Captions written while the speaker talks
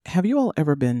Have you all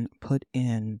ever been put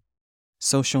in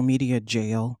social media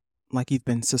jail? Like you've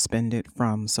been suspended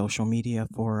from social media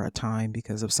for a time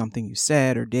because of something you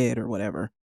said or did or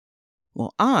whatever?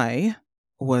 Well, I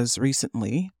was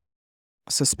recently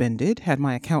suspended, had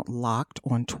my account locked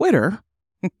on Twitter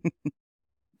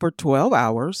for 12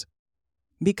 hours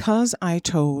because I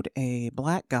told a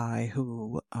black guy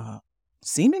who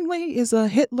seemingly is a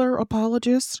Hitler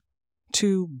apologist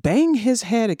to bang his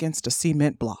head against a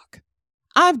cement block.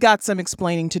 I've got some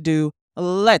explaining to do.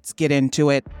 Let's get into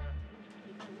it.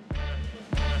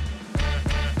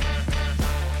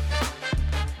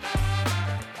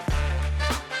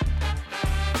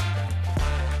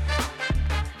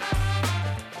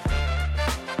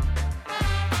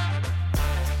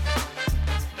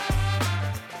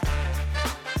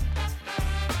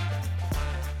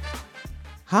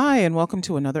 Hi, and welcome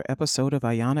to another episode of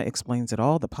Ayana Explains It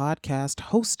All, the podcast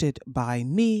hosted by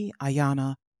me,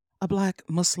 Ayana, a black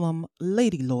Muslim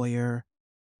lady lawyer,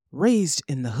 raised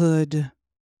in the hood,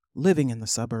 living in the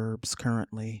suburbs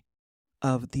currently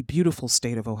of the beautiful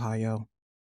state of Ohio,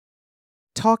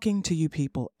 talking to you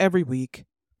people every week,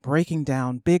 breaking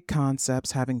down big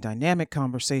concepts, having dynamic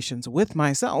conversations with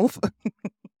myself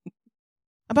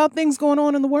about things going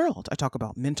on in the world. I talk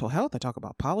about mental health, I talk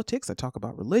about politics, I talk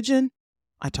about religion,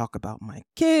 I talk about my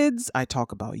kids, I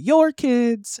talk about your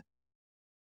kids.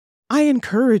 I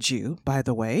encourage you, by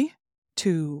the way,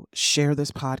 to share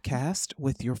this podcast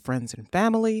with your friends and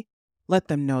family. Let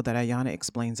them know that Ayana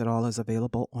Explains It All is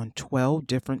available on 12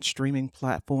 different streaming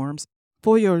platforms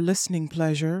for your listening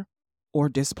pleasure or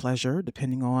displeasure,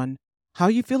 depending on how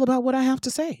you feel about what I have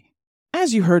to say.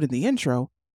 As you heard in the intro,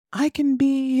 I can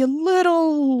be a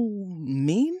little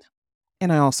mean,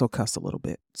 and I also cuss a little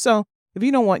bit. So if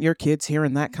you don't want your kids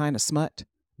hearing that kind of smut,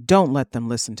 don't let them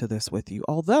listen to this with you.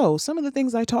 Although some of the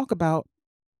things I talk about,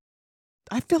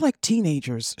 I feel like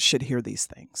teenagers should hear these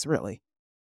things, really.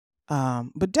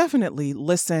 But definitely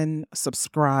listen,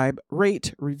 subscribe,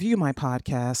 rate, review my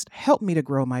podcast. Help me to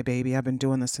grow my baby. I've been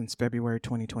doing this since February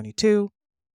 2022,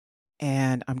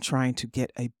 and I'm trying to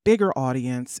get a bigger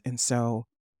audience. And so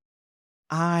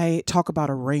I talk about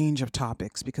a range of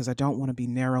topics because I don't want to be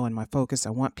narrow in my focus. I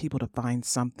want people to find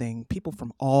something, people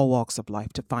from all walks of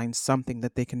life, to find something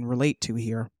that they can relate to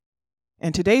here.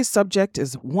 And today's subject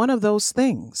is one of those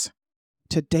things.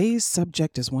 Today's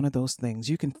subject is one of those things.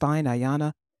 You can find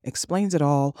Ayana Explains It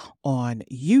All on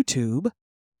YouTube,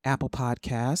 Apple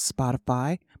Podcasts,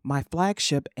 Spotify, my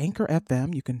flagship Anchor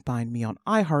FM. You can find me on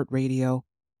iHeartRadio.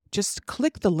 Just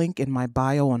click the link in my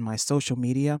bio on my social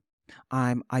media.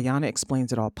 I'm Ayana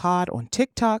Explains It All Pod on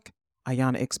TikTok,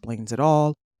 Ayana Explains It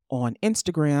All on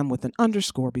Instagram with an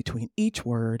underscore between each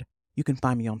word. You can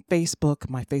find me on Facebook.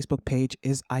 My Facebook page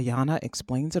is Ayana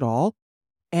Explains It All,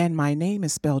 and my name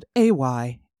is spelled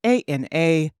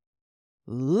Ayana.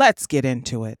 Let's get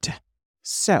into it.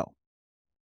 So,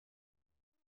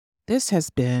 this has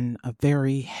been a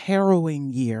very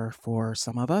harrowing year for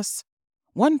some of us.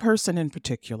 One person in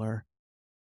particular.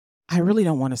 I really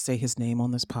don't want to say his name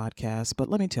on this podcast, but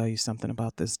let me tell you something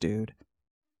about this dude.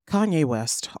 Kanye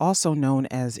West, also known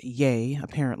as Ye,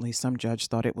 apparently some judge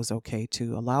thought it was okay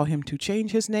to allow him to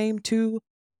change his name to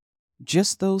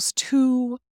just those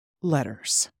two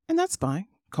letters. And that's fine.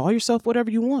 Call yourself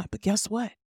whatever you want, but guess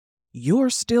what? You're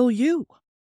still you.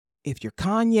 If you're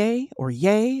Kanye or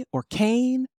Ye or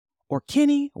Kane or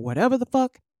Kenny or whatever the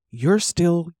fuck, you're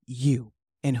still you.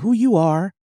 And who you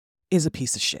are is a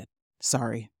piece of shit.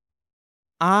 Sorry.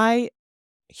 I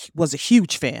was a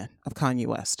huge fan of Kanye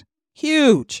West.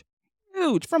 Huge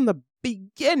from the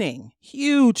beginning.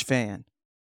 Huge fan.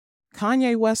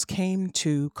 Kanye West came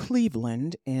to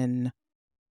Cleveland in,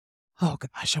 I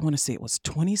want to say it was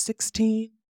 2016,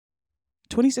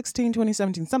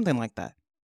 2017, something like that.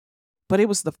 But it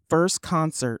was the first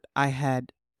concert I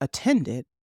had attended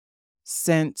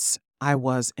since I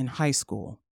was in high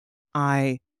school.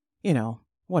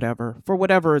 For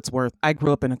whatever it's worth, I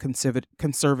grew up in a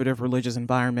conservative religious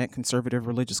environment, conservative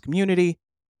religious community.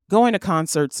 Going to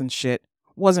concerts and shit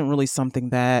wasn't really something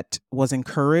that was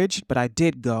encouraged, but I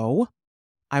did go.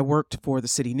 I worked for the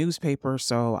city newspaper,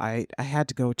 so I had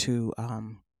to go to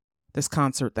this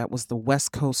concert that was the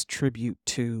West Coast tribute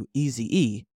to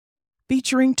Eazy-E,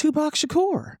 featuring Tupac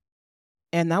Shakur.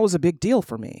 And that was a big deal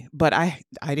for me. But I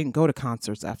didn't go to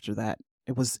concerts after that.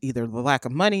 It was either the lack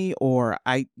of money or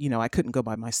I couldn't go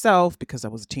by myself because I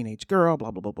was a teenage girl,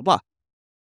 blah, blah, blah, blah, blah.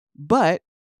 But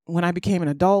when I became an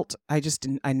adult, I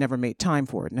never made time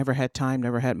for it. Never had time,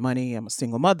 never had money. I'm a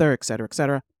single mother, et cetera, et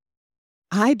cetera.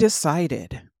 I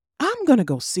decided I'm going to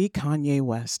go see Kanye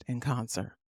West in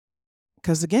concert.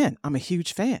 Because again, I'm a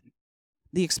huge fan.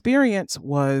 The experience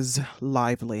was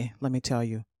lively, let me tell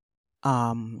you.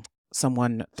 Um,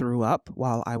 Someone threw up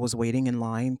while I was waiting in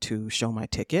line to show my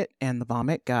ticket, and the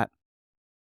vomit got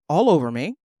all over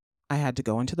me. I had to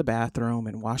go into the bathroom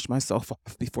and wash myself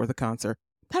off before the concert.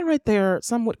 That right there,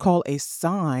 some would call a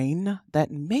sign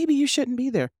that maybe you shouldn't be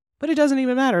there. But it doesn't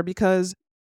even matter because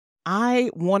I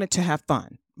wanted to have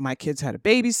fun. My kids had a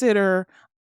babysitter.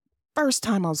 First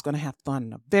time I was going to have fun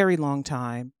in a very long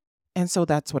time. And so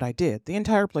that's what I did. The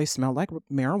entire place smelled like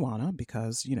marijuana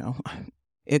because,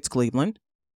 it's Cleveland.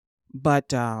 But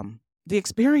the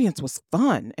experience was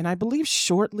fun. And I believe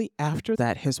shortly after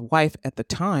that, his wife at the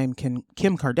time, Kim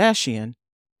Kardashian,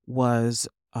 was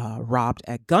robbed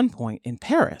at gunpoint in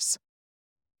Paris.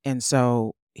 And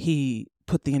so he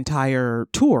put the entire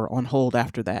tour on hold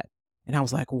after that. And I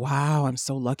was like, wow, I'm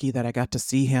so lucky that I got to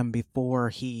see him before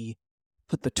he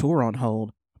put the tour on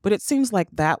hold. But it seems like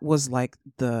that was like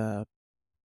the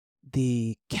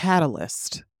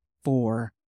catalyst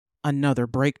for another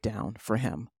breakdown for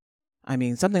him. I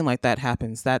mean, something like that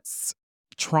happens. That's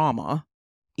trauma.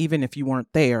 Even if you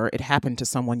weren't there, it happened to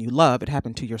someone you love. It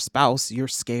happened to your spouse. You're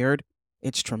scared.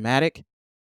 It's traumatic.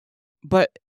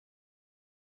 But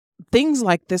things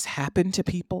like this happen to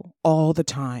people all the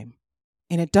time.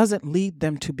 And it doesn't lead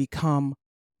them to become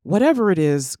whatever it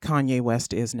is Kanye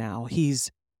West is now.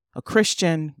 He's a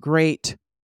Christian, great,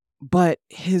 but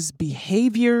his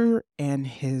behavior and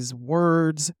his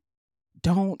words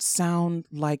don't sound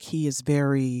like he is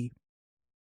very,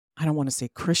 I don't want to say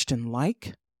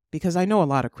Christian-like, because I know a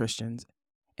lot of Christians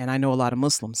and I know a lot of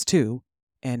Muslims too,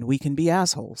 and we can be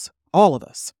assholes, all of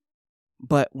us.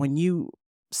 But when you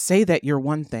say that you're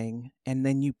one thing and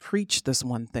then you preach this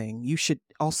one thing, you should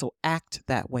also act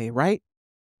that way, right?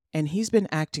 And he's been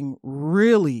acting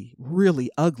really, really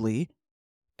ugly,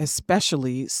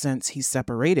 especially since he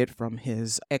separated from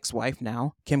his ex-wife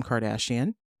now, Kim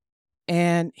Kardashian.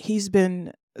 And he's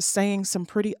been saying some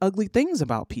pretty ugly things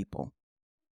about people.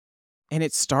 And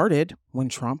it started when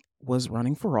Trump was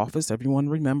running for office. Everyone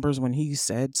remembers when he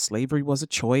said slavery was a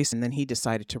choice, and then he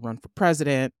decided to run for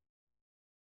president.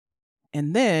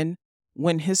 And then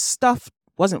when his stuff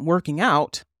wasn't working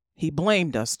out, he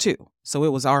blamed us too. So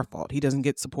it was our fault. He doesn't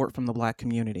get support from the Black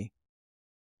community.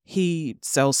 He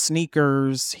sells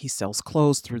sneakers. He sells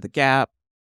clothes through the Gap.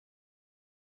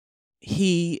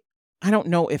 I don't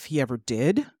know if he ever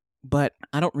did, but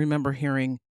I don't remember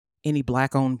hearing any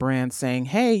Black-owned brand saying,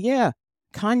 hey, yeah,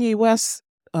 Kanye West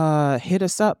hit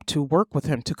us up to work with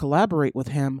him, to collaborate with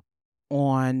him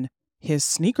on his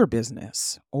sneaker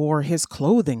business or his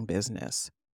clothing business.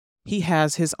 He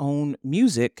has his own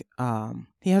music.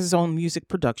 He has his own music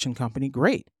production company.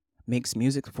 Great. Makes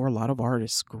music for a lot of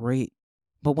artists. Great.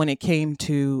 But when it came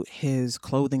to his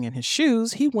clothing and his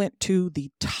shoes, he went to the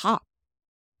top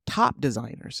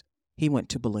designers. He went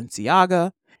to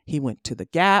Balenciaga. He went to the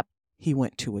Gap. He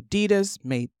went to Adidas,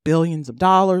 made billions of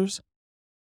dollars.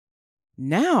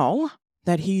 Now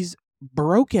that he's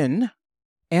broken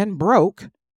and broke,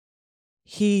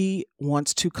 he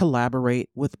wants to collaborate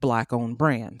with Black-owned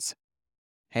brands.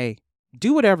 Hey,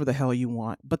 do whatever the hell you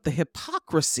want, but the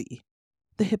hypocrisy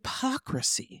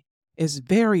is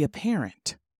very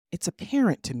apparent. It's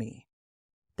apparent to me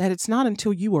that it's not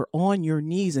until you are on your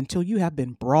knees, until you have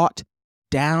been brought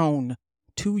down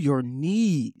to your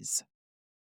knees,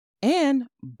 and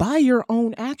by your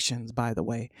own actions, by the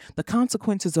way, the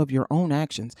consequences of your own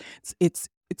actions. It's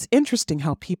interesting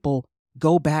how people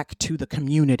go back to the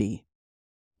community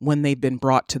when they've been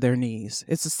brought to their knees.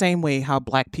 It's the same way how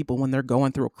Black people, when they're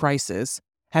going through a crisis,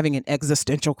 having an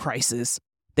existential crisis,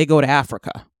 they go to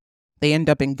Africa. They end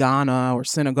up in Ghana or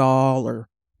Senegal or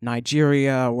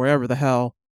Nigeria or wherever the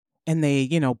hell, and they,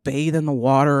 bathe in the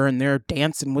water and they're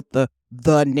dancing with the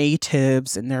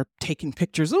natives and they're taking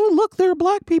pictures. Oh, look, there are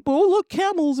Black people. Oh, look,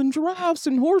 camels and giraffes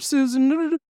and horses.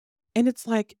 And it's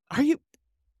like,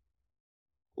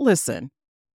 listen,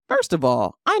 first of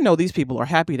all, I know these people are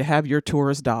happy to have your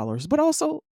tourist dollars, but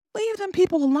also leave them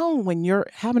people alone when you're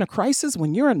having a crisis,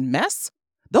 when you're in mess.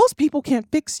 Those people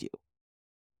can't fix you.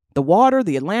 The water,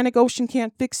 the Atlantic Ocean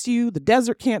can't fix you. The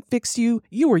desert can't fix you.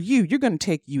 You are you. You're going to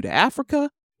take you to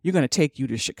Africa. You're going to take you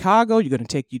to Chicago. You're going to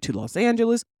take you to Los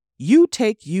Angeles. You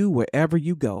take you wherever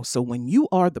you go. So when you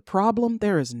are the problem,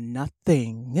 there is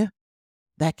nothing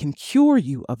that can cure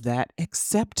you of that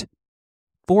except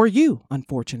for you,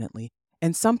 unfortunately.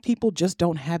 And some people just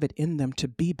don't have it in them to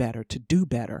be better, to do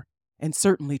better, and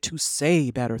certainly to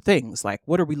say better things. Like,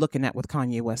 what are we looking at with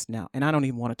Kanye West now? And I don't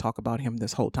even want to talk about him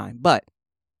this whole time, but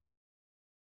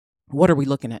what are we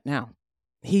looking at now?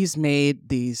 He's made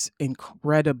these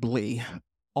incredibly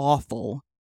awful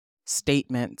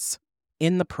statements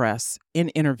in the press, in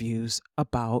interviews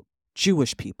about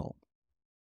Jewish people.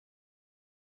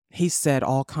 He said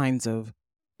all kinds of,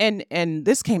 and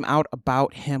this came out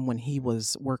about him when he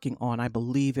was working on, I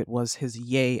believe it was his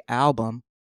Yay album.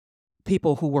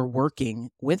 People who were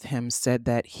working with him said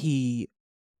that he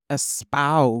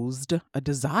espoused a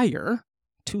desire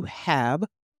to have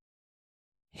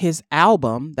his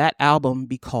album, that album,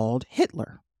 be called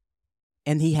Hitler.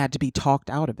 And he had to be talked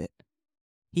out of it.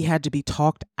 He had to be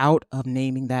talked out of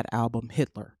naming that album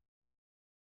Hitler.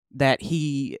 That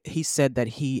he said that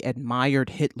he admired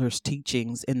Hitler's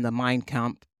teachings in the Mein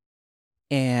Kampf.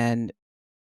 And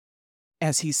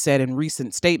as he said in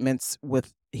recent statements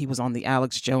he was on the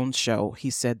Alex Jones show, he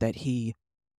said that he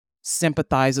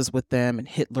sympathizes with them, and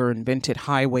Hitler invented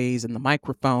highways and the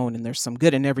microphone, and there's some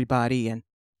good in everybody, and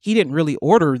he didn't really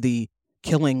order the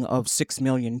killing of 6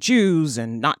 million Jews,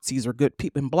 and Nazis are good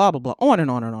people, and blah, blah, blah, on and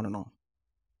on and on and on.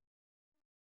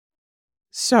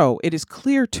 So it is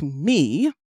clear to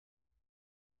me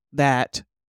that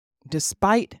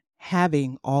despite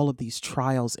having all of these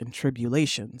trials and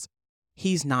tribulations,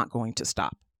 he's not going to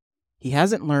stop. He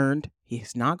hasn't learned.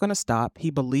 He's not going to stop.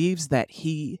 He believes that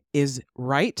he is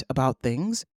right about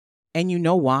things. And you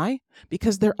know why?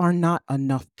 Because there are not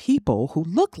enough people who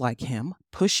look like him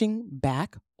pushing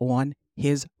back on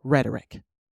his rhetoric.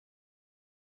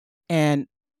 And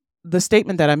the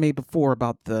statement that I made before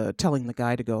about telling the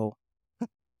guy to go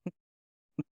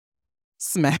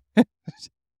smack, I'm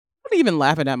even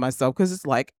laughing at myself because it's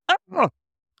like, I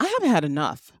have had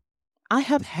enough. I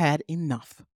have had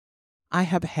enough. I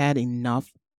have had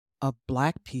enough of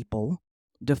Black people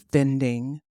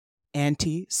defending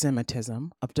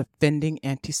anti-Semitism, of defending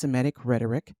anti-Semitic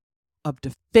rhetoric, of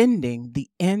defending the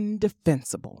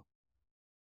indefensible.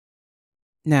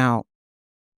 Now,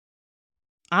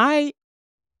 I'm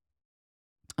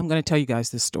going to tell you guys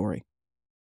this story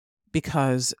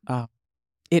because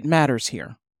it matters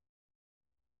here.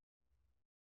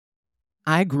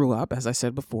 I grew up, as I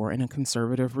said before, in a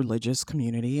conservative religious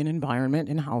community and environment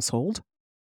and household.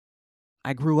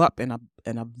 I grew up in a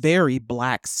very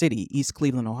Black city, East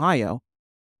Cleveland, Ohio.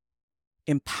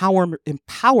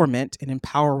 Empowerment and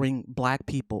empowering Black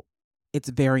people, it's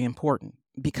very important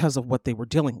because of what they were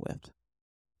dealing with.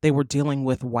 They were dealing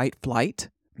with white flight.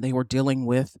 They were dealing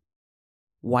with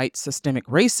white systemic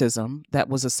racism that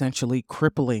was essentially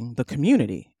crippling the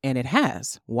community. And it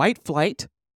has. White flight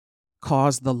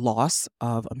caused the loss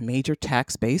of a major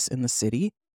tax base in the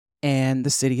city, and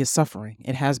the city is suffering.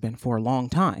 It has been for a long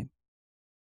time.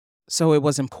 So it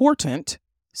was important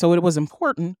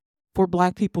for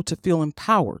Black people to feel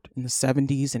empowered in the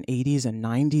 70s and 80s and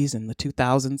 90s and the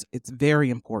 2000s. It's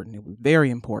very important. It was very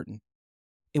important.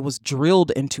 It was drilled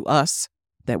into us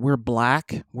that we're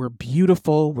Black, we're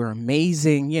beautiful, we're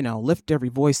amazing, lift every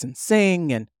voice and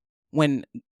sing. And when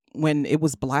it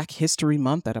was Black History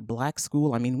Month at a Black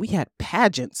school, I mean, we had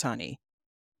pageants, honey.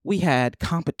 We had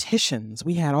competitions.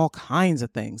 We had all kinds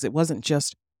of things. It wasn't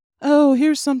just, oh,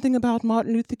 here's something about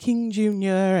Martin Luther King Jr.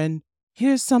 and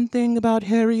here's something about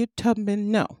Harriet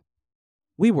Tubman. No,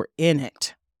 we were in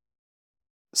it.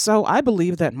 So I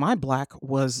believe that my Black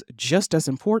was just as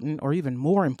important or even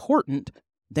more important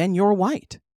than your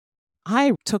white.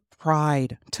 I took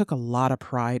a lot of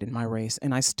pride in my race,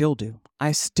 and I still do.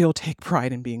 I still take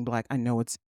pride in being Black. I know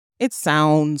it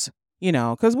sounds,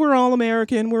 because we're all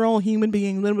American, we're all human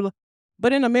beings, blah, blah, blah.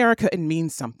 But in America, it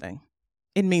means something.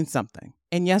 It means something.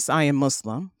 And yes, I am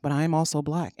Muslim, but I am also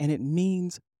Black, and it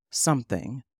means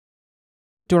something.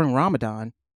 During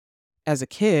Ramadan, as a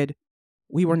kid,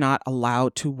 we were not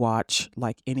allowed to watch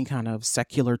like any kind of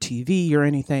secular TV or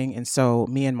anything. And so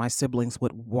me and my siblings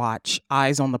would watch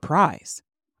Eyes on the Prize.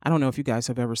 I don't know if you guys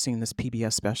have ever seen this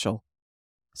PBS special.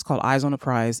 It's called Eyes on the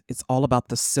Prize. It's all about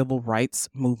the civil rights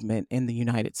movement in the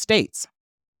United States.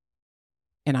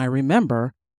 And I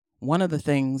remember one of the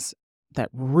things that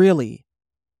really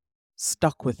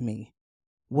stuck with me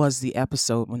was the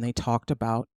episode when they talked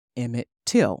about Emmett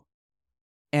Till.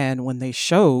 And when they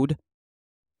showed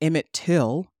Emmett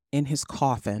Till in his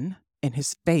coffin and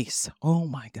his face, oh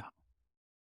my God,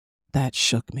 that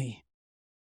shook me.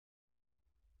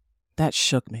 That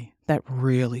shook me. That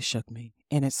really shook me.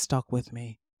 And it stuck with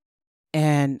me.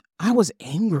 And I was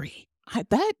angry.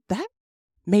 That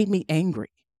made me angry.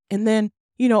 And then,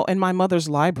 in my mother's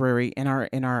library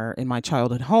in my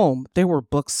childhood home, there were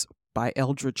books by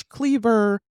Eldridge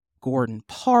Cleaver, Gordon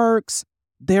Parks.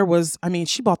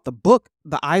 She bought the book,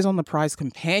 the Eyes on the Prize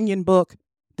companion book.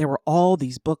 There were all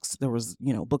these books. There was,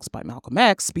 books by Malcolm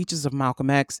X, speeches of Malcolm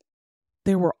X.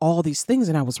 There were all these things,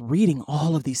 and I was reading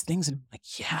all of these things, and I'm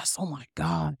like, yes, oh my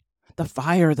God, the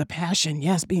fire, the passion,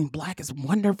 yes, being Black is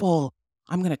wonderful.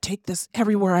 I'm going to take this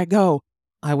everywhere I go.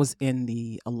 I was in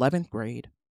the 11th grade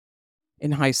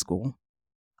in high school,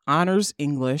 honors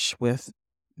English with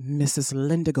Mrs.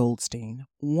 Linda Goldstein,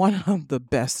 one of the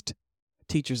best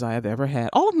teachers I have ever had.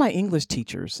 All of my English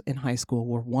teachers in high school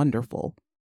were wonderful.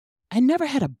 I never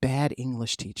had a bad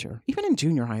English teacher, even in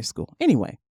junior high school.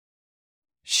 Anyway,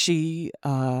 she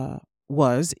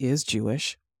is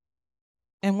Jewish.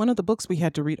 And one of the books we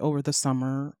had to read over the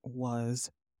summer was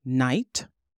Night,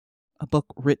 a book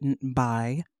written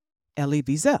by Elie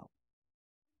Wiesel.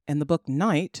 And the book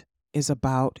Night is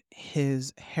about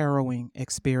his harrowing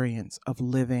experience of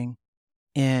living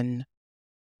in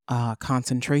a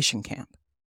concentration camp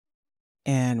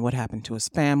and what happened to his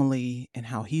family and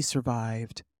how he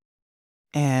survived.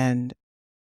 And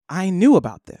I knew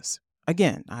about this.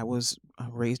 Again, I was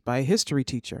raised by a history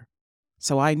teacher.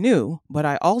 So I knew, but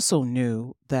I also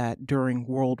knew that during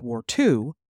World War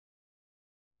II,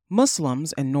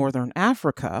 Muslims in Northern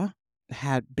Africa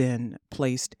had been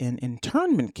placed in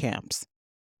internment camps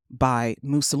by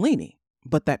Mussolini,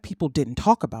 but that people didn't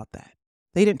talk about that.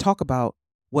 They didn't talk about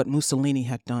what Mussolini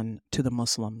had done to the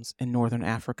Muslims in Northern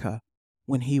Africa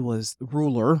when he was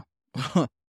ruler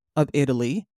of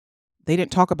Italy. They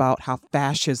didn't talk about how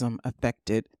fascism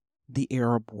affected the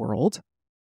Arab world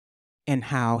and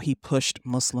how he pushed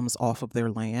Muslims off of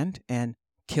their land and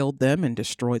killed them and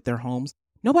destroyed their homes.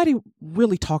 Nobody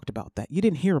really talked about that. You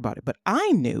didn't hear about it. But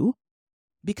I knew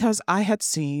because I had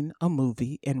seen a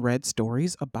movie and read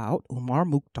stories about Umar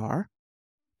Mukhtar.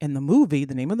 And the movie,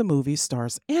 the name of the movie,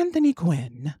 stars Anthony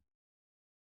Quinn.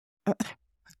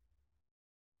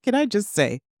 Can I just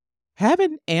say,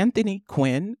 having Anthony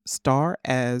Quinn star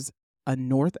as a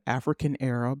North African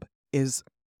Arab is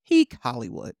peak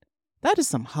Hollywood. That is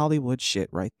some Hollywood shit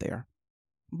right there.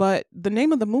 But the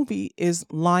name of the movie is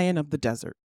Lion of the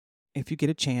Desert. If you get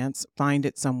a chance, find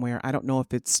it somewhere. I don't know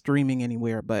if it's streaming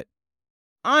anywhere, but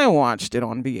I watched it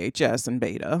on VHS and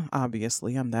beta.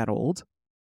 Obviously, I'm that old.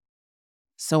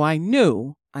 So I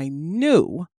knew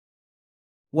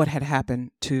what had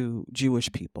happened to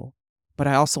Jewish people, but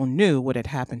I also knew what had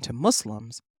happened to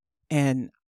Muslims.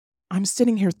 And I'm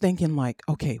sitting here thinking like,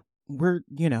 okay,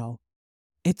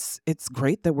 it's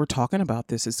great that we're talking about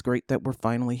this. It's great that we're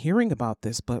finally hearing about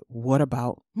this, but what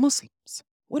about Muslims?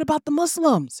 What about the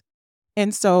Muslims?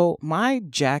 And so my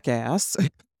jackass,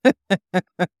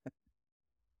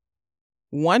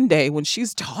 one day when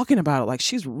she's talking about it, like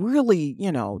she's really,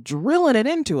 drilling it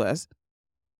into us.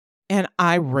 And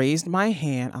I raised my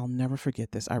hand. I'll never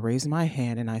forget this. I raised my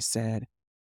hand and I said,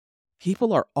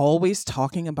 people are always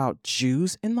talking about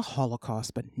Jews in the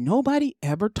Holocaust, but nobody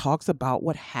ever talks about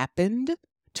what happened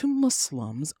to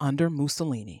Muslims under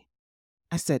Mussolini.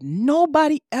 I said,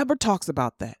 nobody ever talks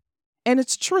about that. And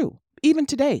it's true. Even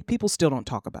today, people still don't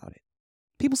talk about it.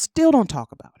 People still don't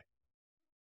talk about it.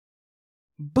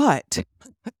 But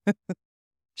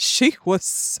she was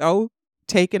so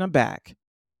taken aback.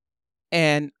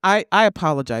 And I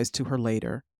apologized to her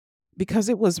later because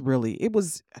I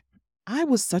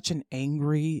was such an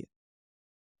angry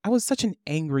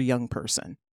young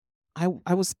person.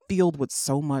 I was filled with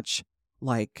so much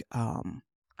like, I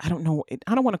don't know,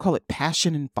 I don't want to call it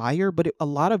passion and fire, but a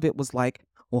lot of it was like,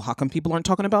 well, how come people aren't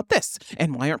talking about this?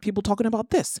 And why aren't people talking about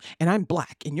this? And I'm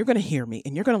Black and you're going to hear me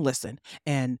and you're going to listen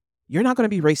and you're not going to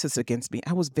be racist against me.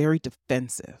 I was very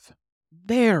defensive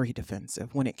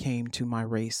when it came to my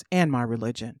race and my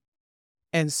religion.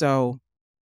 And so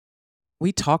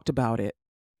we talked about it.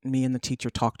 Me and the teacher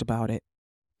talked about it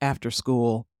after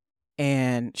school.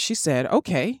 And she said,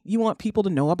 okay, you want people to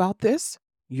know about this?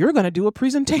 You're going to do a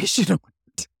presentation on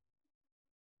it.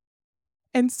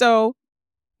 And so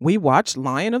we watched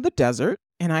Lion of the Desert,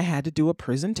 and I had to do a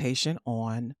presentation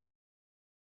on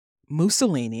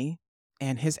Mussolini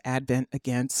and his advent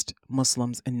against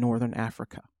Muslims in Northern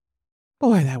Africa.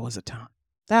 Boy, that was a time.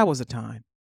 That was a time.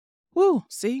 Woo,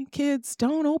 see, kids,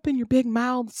 don't open your big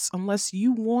mouths unless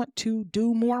you want to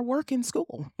do more work in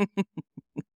school.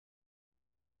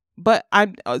 But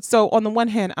so on the one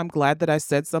hand, I'm glad that I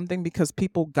said something because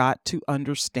people got to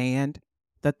understand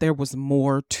that there was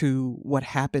more to what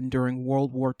happened during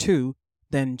World War II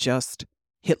than just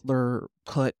Hitler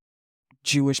put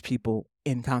Jewish people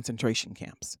in concentration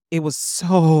camps. It was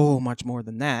so much more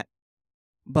than that.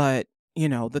 But,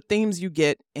 the themes you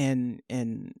get in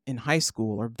high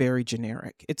school are very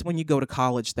generic. It's when you go to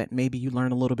college that maybe you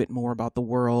learn a little bit more about the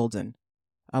world and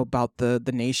about the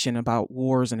nation, about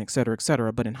wars and et cetera, et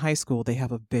cetera. But in high school, they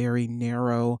have a very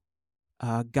narrow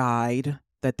guide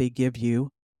that they give you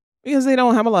because they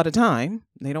don't have a lot of time.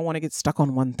 They don't want to get stuck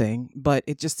on one thing. But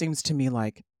it just seems to me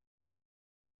like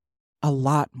a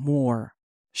lot more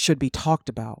should be talked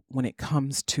about when it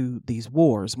comes to these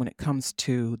wars, when it comes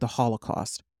to the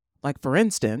Holocaust. Like, for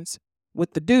instance,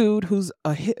 with the dude who's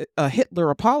a Hitler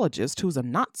apologist, who's a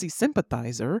Nazi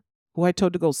sympathizer, who I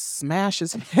told to go smash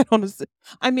his head on his.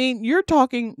 I mean, you're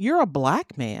a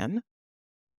black man.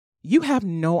 You have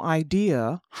no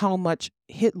idea how much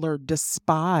Hitler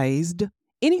despised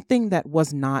anything that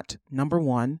was not, number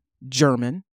one,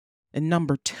 German, and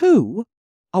number two,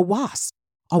 a WASP,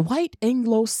 a white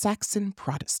Anglo-Saxon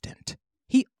Protestant.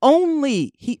 He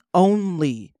only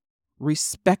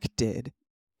respected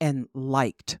and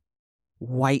liked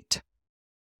white,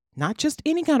 not just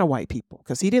any kind of white people,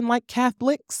 because he didn't like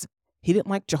Catholics. He didn't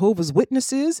like Jehovah's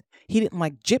Witnesses. He didn't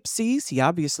like gypsies. He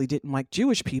obviously didn't like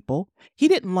Jewish people. He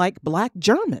didn't like black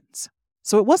Germans.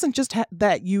 So it wasn't just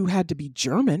that you had to be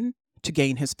German to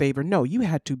gain his favor. No, you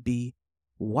had to be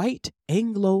white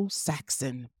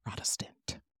Anglo-Saxon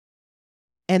Protestant.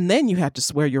 And then you had to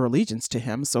swear your allegiance to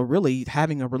him. So really,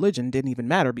 having a religion didn't even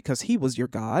matter because he was your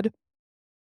God.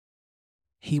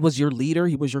 He was your leader.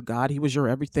 He was your God. He was your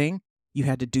everything. You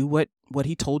had to do what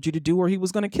he told you to do or he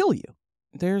was going to kill you.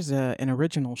 There's an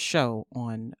original show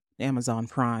on Amazon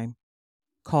Prime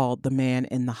called The Man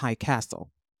in the High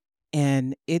Castle.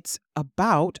 And it's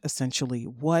about essentially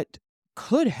what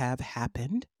could have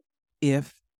happened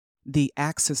if the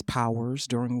Axis powers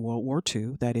during World War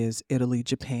II, that is Italy,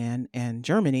 Japan, and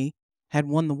Germany, had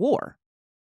won the war.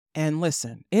 And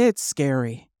listen, it's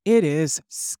scary. It is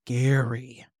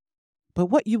scary. But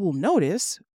what you will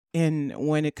notice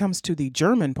when it comes to the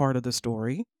German part of the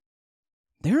story,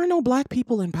 there are no black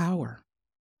people in power.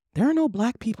 There are no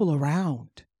black people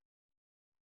around.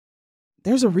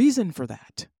 There's a reason for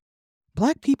that.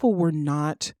 Black people were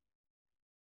not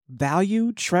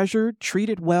valued, treasured,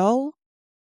 treated well.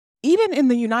 Even in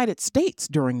the United States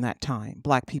during that time,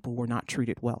 black people were not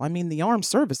treated well. I mean, the armed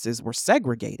services were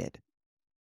segregated.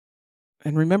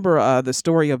 And remember the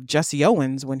story of Jesse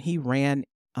Owens when he ran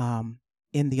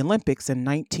in the Olympics in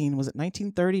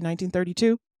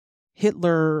 1932?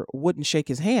 Hitler wouldn't shake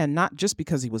his hand, not just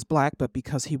because he was black, but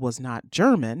because he was not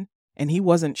German. And he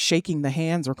wasn't shaking the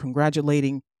hands or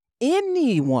congratulating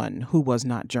anyone who was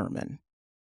not German.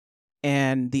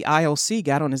 And the IOC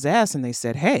got on his ass and they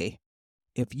said, hey,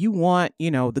 if you want,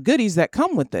 the goodies that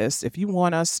come with this, if you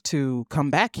want us to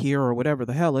come back here or whatever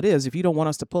the hell it is, if you don't want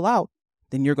us to pull out,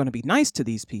 then you're going to be nice to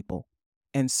these people.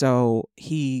 And so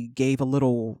he gave a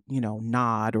little,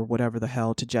 nod or whatever the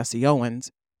hell to Jesse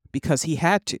Owens because he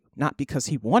had to, not because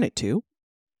he wanted to.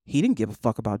 He didn't give a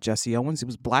fuck about Jesse Owens. He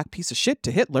was a black piece of shit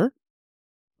to Hitler.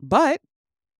 But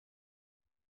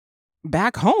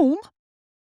back home,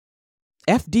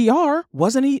 FDR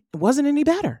wasn't any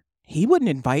better. He wouldn't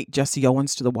invite Jesse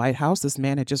Owens to the White House. This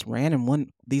man had just ran and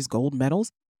won these gold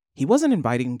medals. He wasn't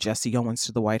inviting Jesse Owens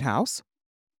to the White House.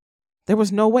 There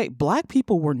was no way. Black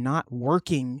people were not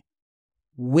working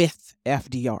with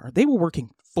FDR. They were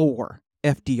working for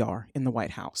FDR in the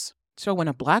White House. So when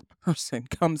a black person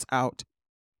comes out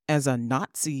as a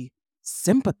Nazi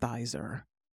sympathizer,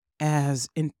 as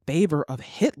in favor of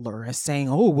Hitler, as saying,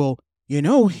 oh, well,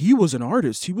 he was an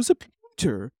artist. He was a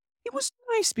painter. He was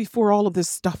nice before all of this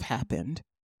stuff happened.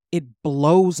 It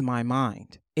blows my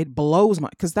mind. It blows my,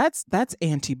 because that's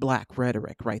anti-black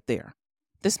rhetoric right there.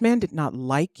 This man did not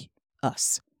like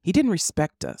us. He didn't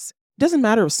respect us. It doesn't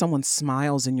matter if someone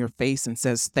smiles in your face and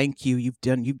says, thank you, you've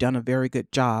done a very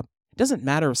good job. It doesn't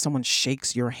matter if someone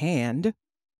shakes your hand.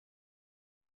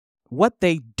 What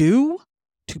they do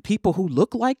to people who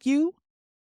look like you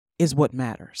is what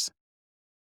matters.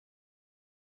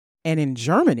 And in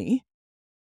Germany,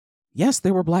 yes,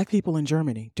 there were black people in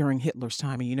Germany during Hitler's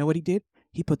time. And you know what he did?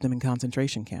 He put them in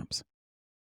concentration camps.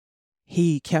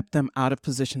 He kept them out of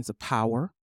positions of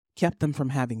power, kept them from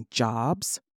having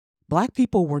jobs. Black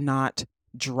people were not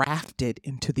drafted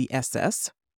into the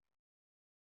SS.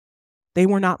 They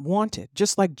were not wanted,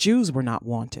 just like Jews were not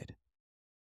wanted.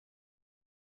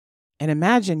 And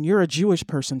imagine you're a Jewish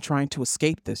person trying to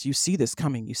escape this. You see this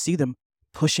coming. You see them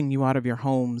pushing you out of your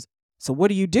homes. So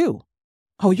what do?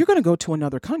 Oh, you're going to go to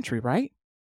another country, right?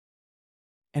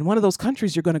 And one of those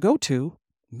countries you're going to go to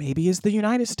maybe is the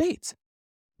United States.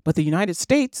 But the United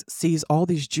States sees all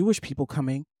these Jewish people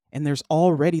coming, and there's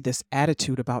already this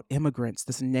attitude about immigrants,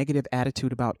 this negative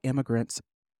attitude about immigrants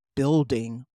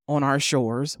building on our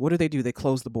shores. What do? They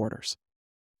close the borders.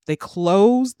 They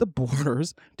close the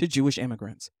borders to Jewish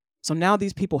immigrants. So now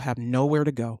these people have nowhere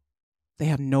to go. They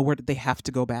have they have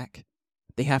to go back.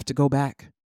 They have to go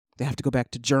back. They have to go back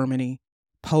to Germany,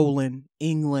 Poland,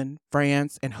 England,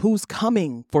 France. And who's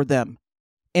coming for them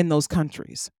in those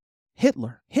countries?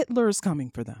 Hitler. Hitler is coming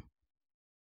for them.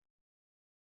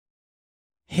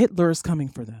 Hitler is coming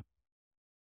for them.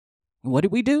 What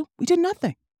did we do? We did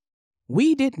nothing.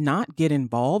 We did not get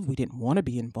involved. We didn't want to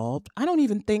be involved. I don't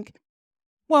even think,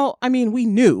 well, I mean, we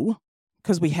knew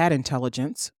because we had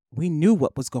intelligence. We knew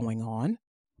what was going on.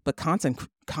 But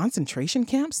concentration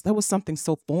camps, that was something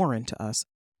so foreign to us.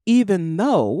 Even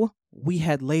though we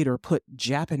had later put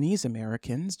Japanese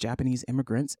Americans, Japanese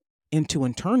immigrants, into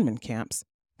internment camps,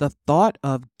 the thought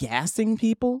of gassing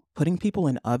people, putting people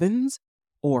in ovens,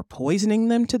 or poisoning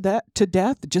them to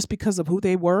death just because of who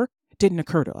they were didn't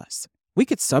occur to us. We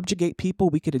could subjugate people,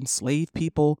 we could enslave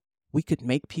people, we could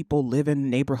make people live in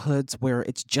neighborhoods where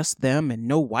it's just them and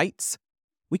no whites.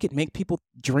 We could make people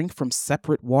drink from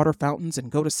separate water fountains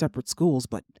and go to separate schools,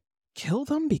 but kill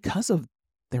them because of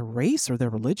their race or their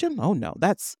religion? Oh no,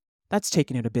 that's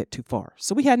taking it a bit too far.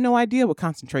 So we had no idea what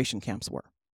concentration camps were.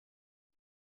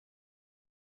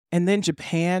 And then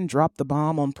Japan dropped the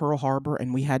bomb on Pearl Harbor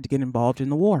and we had to get involved in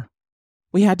the war.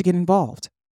 We had to get involved.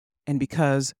 And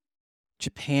because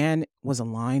Japan was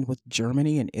aligned with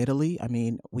Germany and Italy, I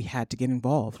mean, we had to get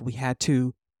involved. We had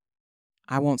to,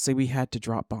 I won't say we had to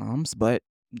drop bombs, but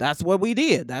that's what we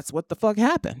did. That's what the fuck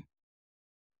happened.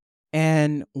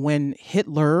 And when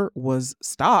Hitler was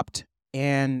stopped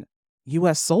and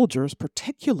U.S. soldiers,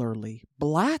 particularly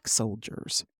black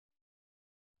soldiers,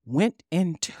 went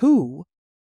into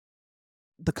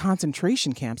the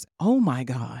concentration camps, oh my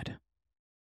God,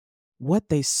 what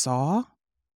they saw,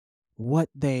 what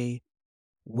they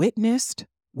witnessed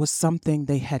was something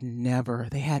they had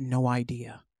no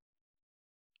idea.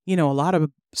 You know, a lot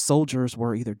of soldiers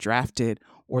were either drafted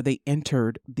or they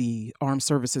entered the armed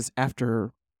services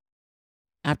after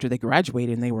they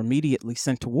graduated and they were immediately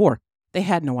sent to war. They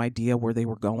had no idea where they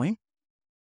were going.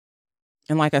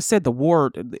 And like I said,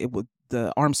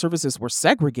 the armed services were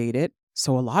segregated.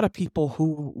 So a lot of people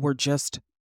who were just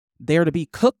there to be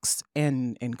cooks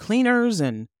and cleaners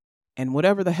and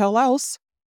whatever the hell else,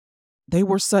 they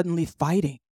were suddenly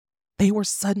fighting. They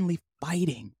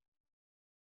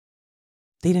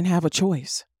didn't have a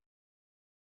choice.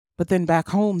 But then back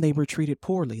home, they were treated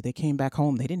poorly. They came back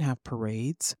home. They didn't have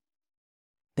parades.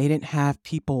 They didn't have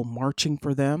people marching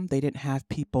for them. They didn't have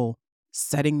people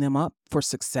setting them up for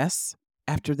success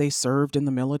after they served in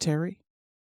the military.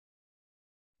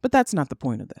 But that's not the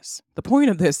point of this. The point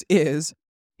of this is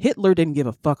Hitler didn't give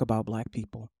a fuck about black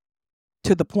people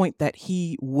to the point that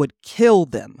he would kill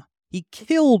them. He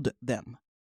killed them.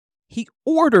 He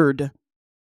ordered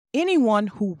anyone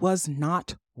who was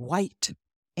not white,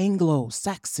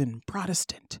 Anglo-Saxon,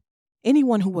 Protestant,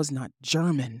 anyone who was not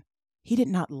German, he did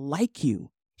not like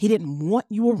you. He didn't want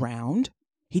you around.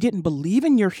 He didn't believe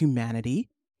in your humanity.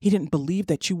 He didn't believe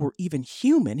that you were even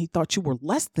human. He thought you were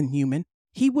less than human.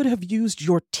 He would have used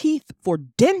your teeth for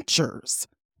dentures.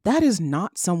 That is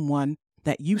not someone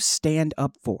that you stand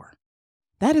up for.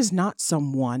 That is not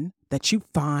someone that you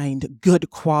find good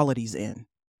qualities in.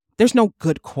 There's no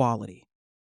good quality.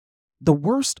 The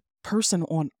worst person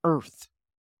on earth,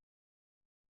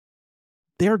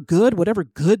 their good, whatever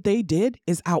good they did,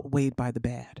 is outweighed by the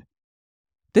bad.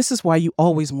 This is why you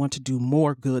always want to do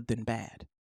more good than bad.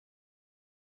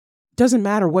 Doesn't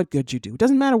matter what good you do.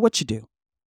 Doesn't matter what you do.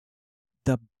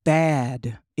 The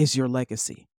bad is your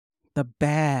legacy. The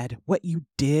bad, what you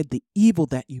did, the evil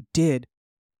that you did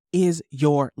is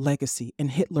your legacy.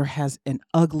 And Hitler has an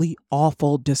ugly,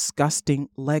 awful, disgusting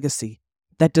legacy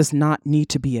that does not need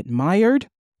to be admired.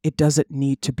 It doesn't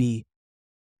need to be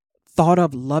thought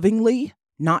of lovingly.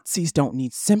 Nazis don't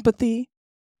need sympathy.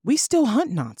 We still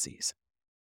hunt Nazis.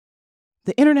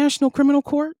 The International Criminal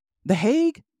Court, The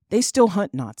Hague, they still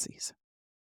hunt Nazis.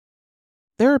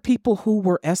 There are people who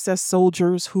were SS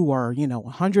soldiers who are,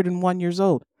 101 years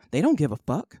old. They don't give a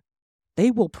fuck.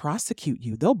 They will prosecute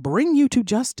you. They'll bring you to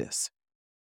justice.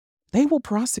 They will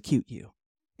prosecute you.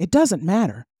 It doesn't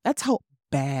matter. That's how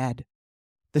bad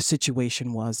the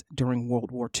situation was during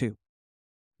World War II.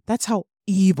 That's how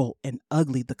evil and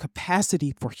ugly the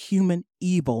capacity for human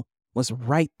evil was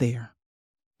right there.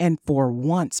 And for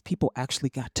once, people actually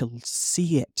got to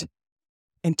see it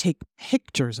and take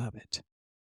pictures of it.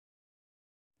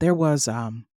 There was,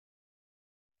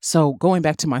 so going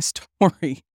back to my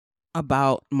story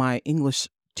about my English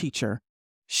teacher,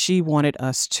 she wanted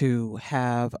us to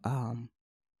have,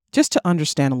 just to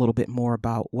understand a little bit more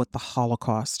about what the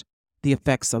Holocaust, the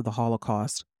effects of the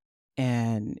Holocaust,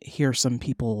 and hear some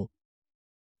people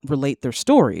relate their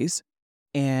stories.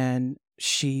 And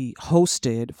she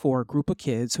hosted for a group of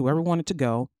kids, whoever wanted to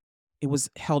go. It was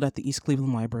held at the East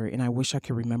Cleveland Library, and I wish I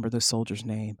could remember the soldier's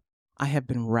name. I have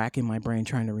been racking my brain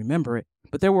trying to remember it.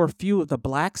 But there were a few of the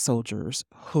black soldiers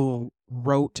who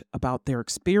wrote about their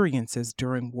experiences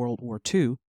during World War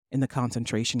II in the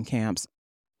concentration camps.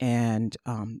 And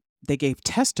they gave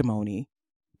testimony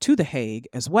to The Hague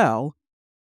as well.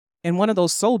 And one of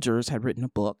those soldiers had written a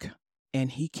book,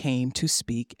 and he came to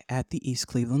speak at the East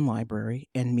Cleveland Library.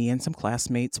 And me and some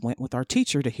classmates went with our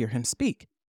teacher to hear him speak.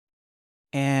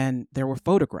 And there were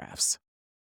photographs.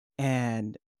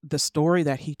 And the story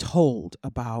that he told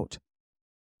about,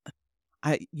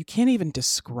 you can't even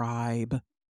describe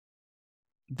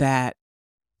that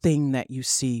thing that you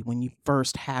see when you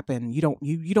first happen. You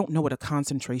don't know what a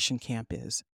concentration camp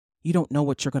is. You don't know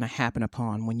what you're going to happen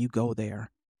upon when you go there.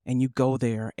 And you go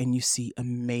there and you see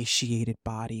emaciated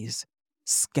bodies,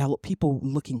 people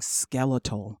looking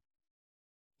skeletal.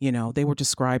 They were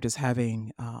described as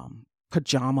having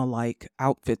pajama-like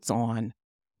outfits on,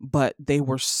 but they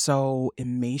were so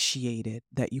emaciated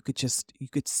that you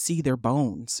could see their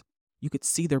bones. You could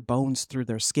see their bones through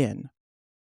their skin.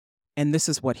 And this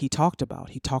is what he talked about.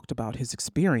 He talked about his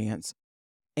experience.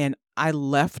 And I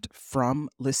left from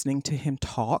listening to him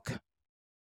talk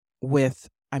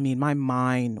my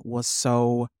mind was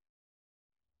so,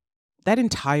 that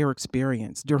entire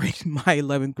experience during my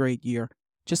 11th grade year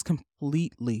just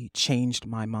completely changed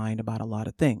my mind about a lot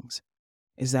of things.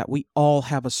 Is that we all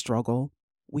have a struggle.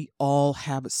 We all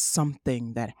have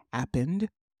something that happened.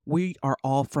 We are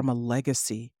all from a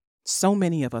legacy. So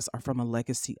many of us are from a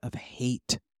legacy of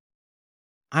hate.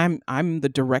 I'm the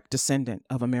direct descendant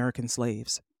of American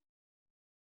slaves.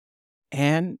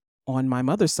 And on my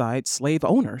mother's side, slave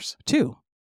owners too.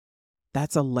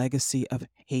 That's a legacy of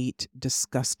hate,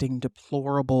 disgusting,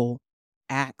 deplorable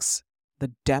acts,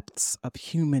 the depths of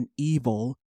human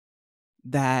evil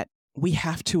that we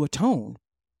have to atone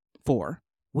for.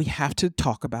 We have to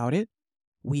talk about it.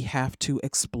 We have to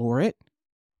explore it.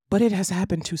 But it has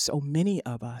happened to so many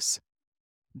of us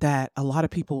that a lot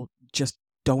of people just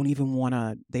don't want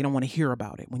to hear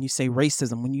about it. When you say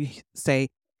racism, when you say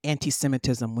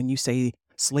anti-Semitism, when you say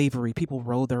slavery, people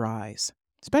roll their eyes.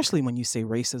 Especially when you say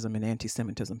racism and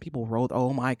anti-Semitism, people roll,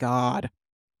 oh my God,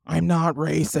 I'm not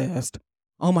racist.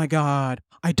 Oh my God,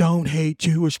 I don't hate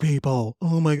Jewish people.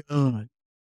 Oh my God.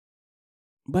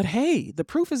 But hey, the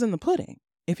proof is in the pudding.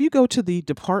 If you go to the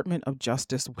Department of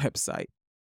Justice website,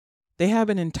 they have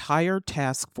an entire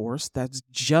task force that's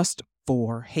just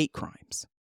for hate crimes.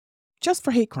 Just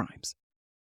for hate crimes.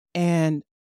 And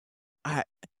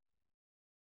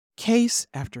case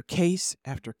after case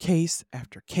after case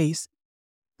after case,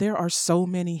 there are so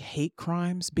many hate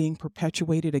crimes being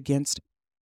perpetuated against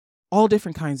all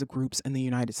different kinds of groups in the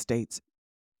United States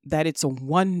that it's a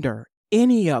wonder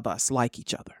any of us like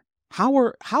each other. How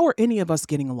are any of us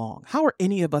getting along? How are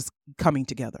any of us coming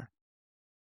together?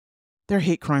 There are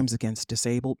hate crimes against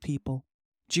disabled people,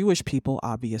 Jewish people,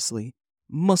 obviously,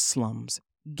 Muslims,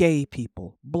 gay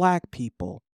people, Black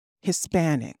people,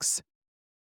 Hispanics,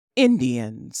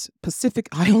 Indians, Pacific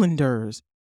Islanders.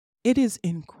 It is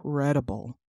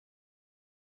incredible.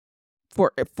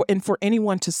 For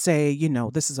anyone to say,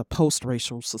 this is a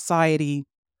post-racial society,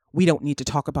 we don't need to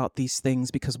talk about these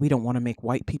things because we don't want to make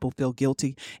white people feel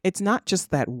guilty. It's not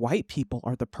just that white people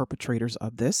are the perpetrators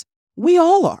of this. We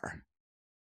all are.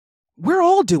 We're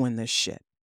all doing this shit.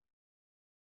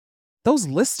 Those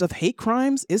lists of hate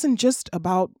crimes isn't just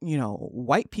about,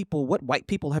 white people, what white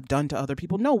people have done to other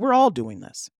people. No, we're all doing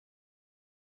this.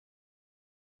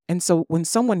 And so when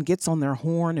someone gets on their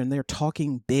horn and they're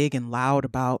talking big and loud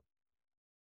about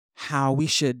how we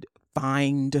should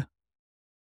find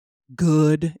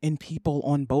good in people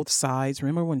on both sides.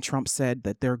 Remember when Trump said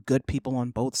that there are good people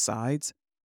on both sides?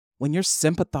 When you're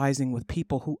sympathizing with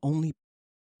people who only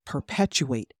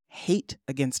perpetuate hate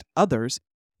against others,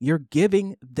 you're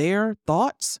giving their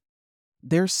thoughts,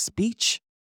 their speech,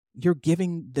 you're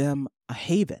giving them a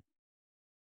haven.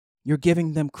 You're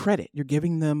giving them credit. You're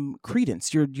giving them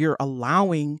credence. You're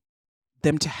allowing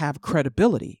them to have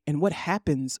credibility. And what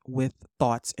happens with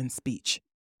thoughts and speech?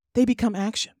 They become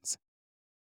actions.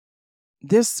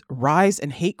 This rise in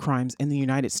hate crimes in the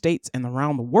United States and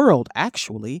around the world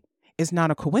actually is not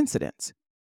a coincidence.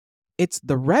 It's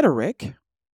the rhetoric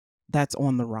that's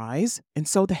on the rise, and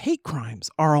so the hate crimes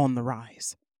are on the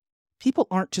rise. People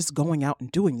aren't just going out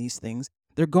and doing these things.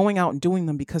 They're going out and doing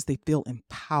them because they feel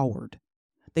empowered.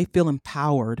 They feel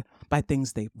empowered by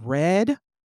things they've read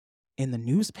in the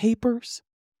newspapers,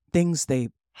 things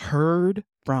they've heard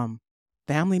from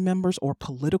family members or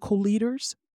political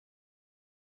leaders,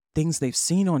 things they've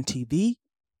seen on TV.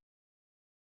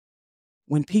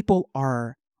 When people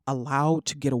are allowed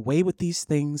to get away with these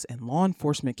things and law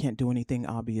enforcement can't do anything,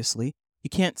 obviously, you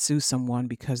can't sue someone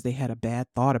because they had a bad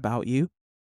thought about you.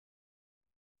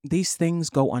 These things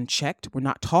go unchecked. We're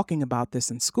not talking about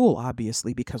this in school,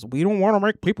 obviously, because we don't want to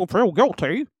make people feel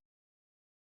guilty.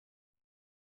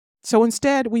 So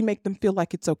instead, we make them feel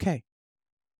like it's okay.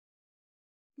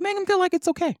 Make them feel like it's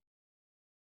okay.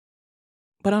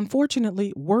 But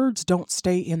unfortunately, words don't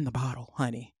stay in the bottle,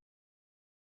 honey.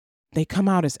 They come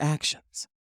out as actions.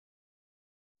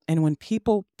 And when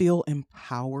people feel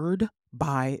empowered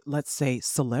by, let's say,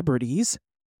 celebrities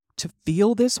to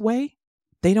feel this way,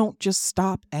 they don't just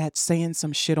stop at saying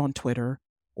some shit on Twitter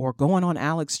or going on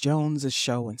Alex Jones's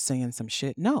show and saying some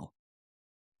shit. No,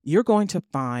 you're going to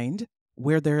find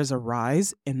where there is a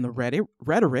rise in the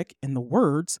rhetoric, in the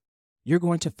words, you're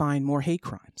going to find more hate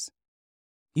crimes.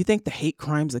 You think the hate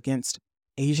crimes against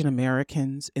Asian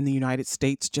Americans in the United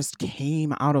States just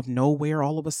came out of nowhere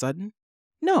all of a sudden?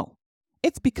 No,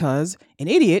 it's because an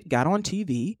idiot got on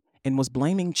TV and was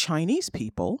blaming Chinese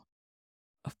people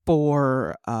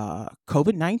for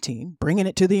COVID-19, bringing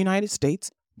it to the United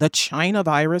States, the China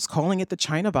virus, calling it the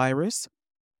China virus,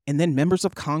 and then members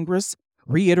of Congress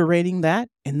reiterating that,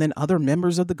 and then other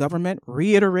members of the government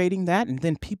reiterating that, and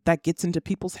then that gets into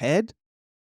people's head.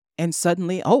 And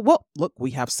suddenly, oh, well, look,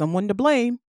 we have someone to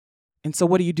blame. And so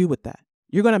what do you do with that?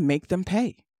 You're going to make them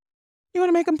pay. You're going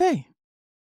to make them pay.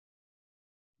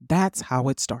 That's how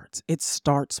it starts. It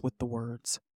starts with the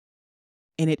words.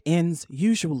 And it ends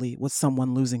usually with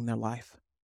someone losing their life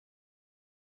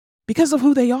because of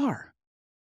who they are.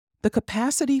 The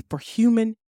capacity for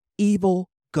human evil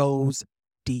goes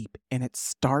deep, and it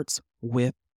starts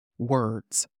with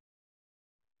words.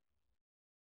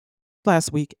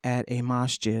 Last week at a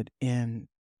masjid in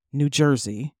New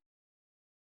Jersey,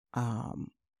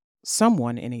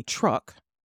 someone in a truck,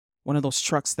 one of those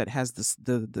trucks that has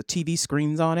the TV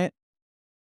screens on it,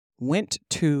 went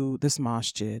to this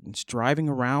masjid and is driving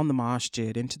around the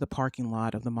masjid into the parking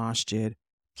lot of the masjid,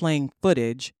 playing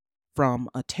footage from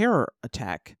a terror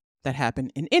attack that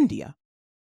happened in India.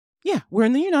 Yeah, we're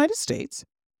in the United States.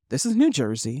 This is New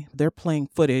Jersey. They're playing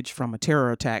footage from a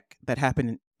terror attack that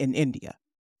happened in India,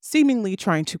 seemingly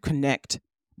trying to connect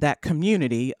that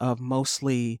community of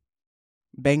mostly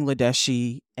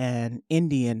Bangladeshi and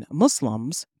Indian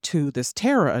Muslims to this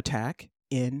terror attack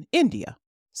in India,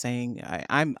 saying,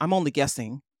 I'm only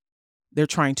guessing, they're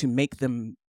trying to make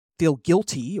them feel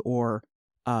guilty or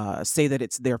say that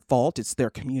it's their fault, it's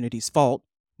their community's fault.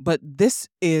 But this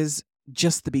is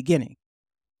just the beginning.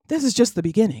 This is just the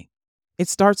beginning. It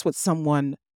starts with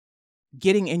someone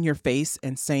getting in your face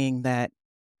and saying that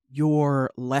you're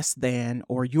less than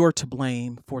or you're to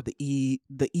blame for the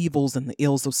evils and the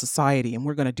ills of society, and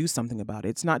we're going to do something about it.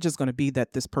 It's not just going to be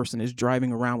that this person is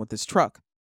driving around with this truck.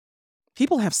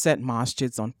 People have set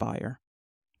masjids on fire.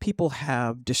 People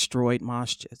have destroyed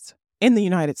masjids in the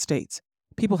United States.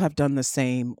 People have done the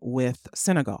same with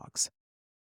synagogues.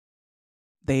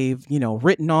 They've,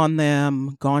 written on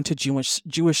them, gone to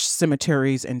Jewish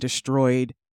cemeteries and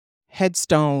destroyed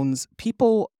headstones.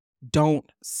 People don't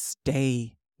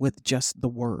stay with just the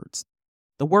words.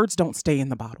 The words don't stay in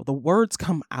the bottle. The words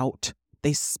come out.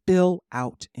 They spill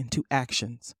out into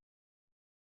actions.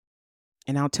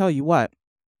 And I'll tell you what,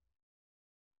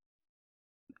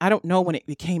 I don't know when it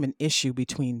became an issue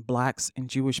between blacks and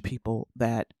Jewish people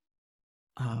that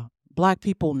black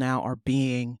people now are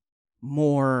being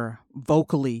more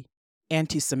vocally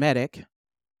anti-Semitic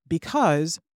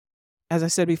because, as I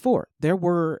said before, there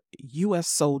were U.S.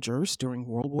 soldiers during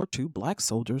World War II, black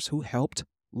soldiers who helped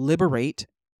liberate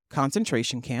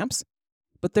concentration camps.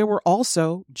 But there were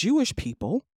also Jewish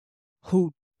people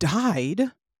who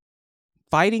died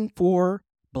fighting for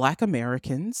Black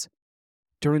Americans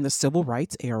during the civil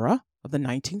rights era of the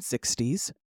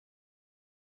 1960s.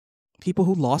 People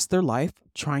who lost their life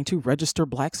trying to register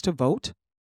blacks to vote,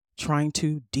 trying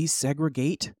to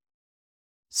desegregate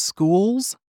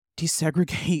schools,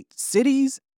 desegregate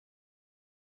cities.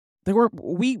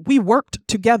 We worked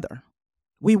together.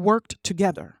 We worked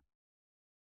together.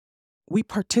 We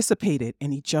participated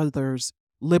in each other's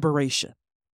liberation.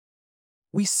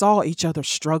 We saw each other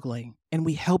struggling and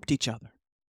we helped each other.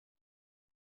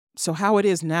 So how it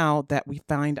is now that we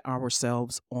find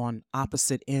ourselves on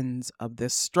opposite ends of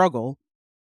this struggle,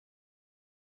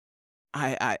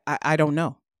 I don't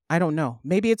know. I don't know.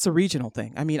 Maybe it's a regional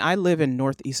thing. I mean, I live in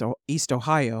Northeast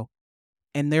Ohio,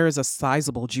 and there is a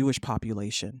sizable Jewish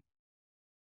population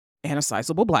and a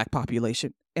sizable black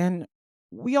population, and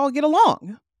we all get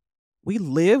along. We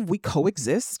live, we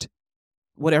coexist,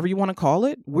 whatever you want to call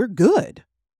it. We're good.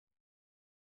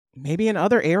 Maybe in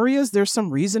other areas there's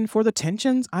some reason for the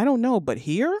tensions. I don't know, but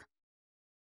here,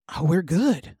 we're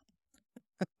good.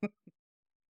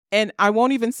 And I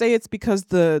won't even say it's because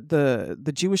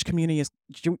the Jewish community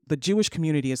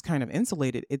is kind of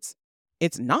insulated.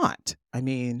 It's not. I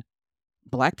mean,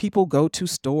 Black people go to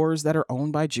stores that are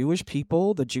owned by Jewish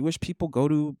people. The Jewish people go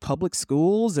to public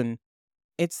schools, and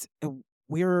it's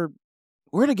we're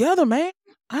we're together, man.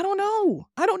 I don't know.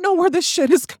 I don't know where this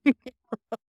shit is coming.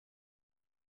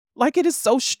 Like, it is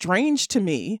so strange to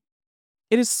me.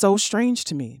 It is so strange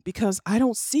to me because I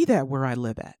don't see that where I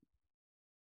live at.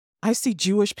 I see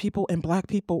Jewish people and Black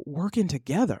people working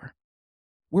together.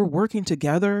 We're working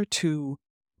together to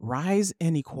rise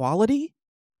in equality,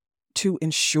 to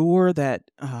ensure that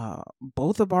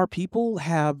both of our people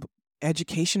have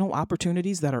educational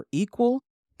opportunities that are equal,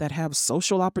 that have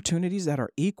social opportunities that are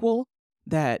equal,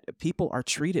 that people are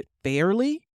treated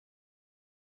fairly.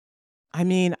 I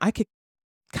mean, I could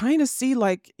kind of see,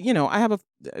 like, I have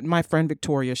my friend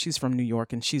Victoria, she's from New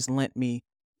York, and she's lent me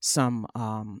some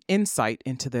insight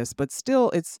into this, but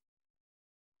still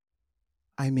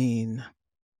I mean,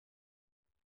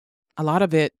 a lot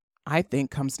of it, I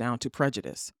think, comes down to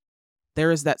prejudice.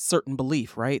 There is that certain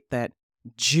belief, right, that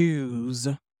Jews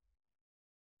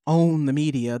own the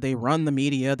media, they run the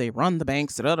media, they run the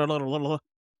banks. Da, da, da, da, da.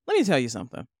 Let me tell you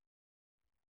something.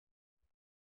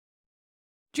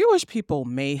 Jewish people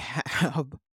may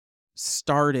have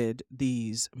started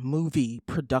these movie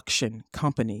production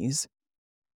companies,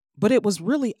 but it was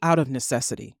really out of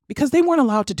necessity because they weren't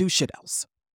allowed to do shit else.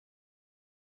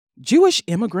 Jewish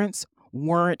immigrants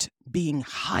weren't being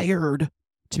hired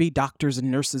to be doctors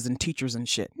and nurses and teachers and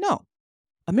shit. No.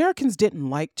 Americans didn't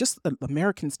like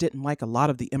a lot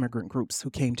of the immigrant groups who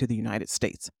came to the United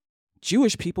States.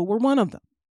 Jewish people were one of them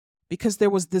because there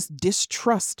was this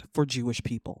distrust for Jewish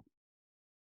people.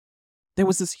 There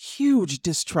was this huge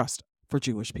distrust for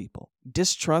Jewish people.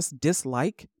 Distrust,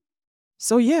 dislike.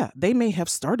 So yeah, they may have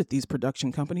started these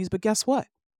production companies, but guess what?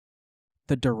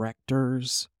 The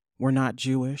directors were not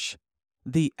Jewish.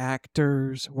 The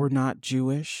actors were not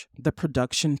Jewish. The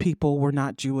production people were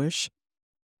not Jewish.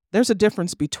 There's a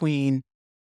difference between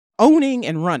owning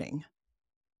and running.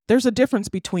 There's a difference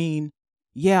between,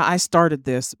 yeah, I started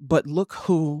this, but look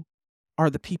who are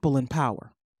the people in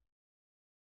power.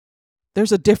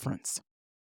 There's a difference.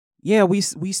 Yeah, we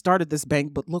started this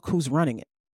bank, but look who's running it.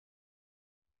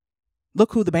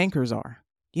 Look who the bankers are.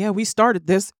 Yeah, we started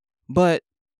this, but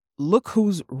look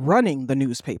who's running the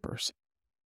newspapers.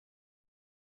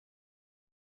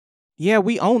 Yeah,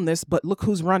 we own this, but look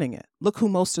who's running it. Look who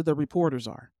most of the reporters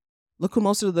are. Look who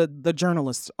most of the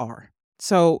journalists are.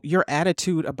 So your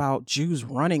attitude about Jews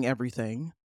running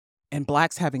everything and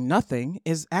Blacks having nothing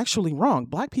is actually wrong.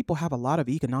 Black people have a lot of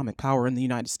economic power in the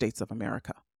United States of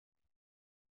America.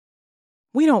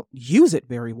 We don't use it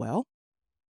very well.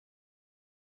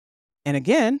 And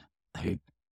again,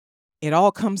 it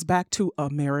all comes back to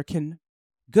American,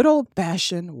 good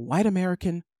old-fashioned white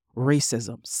American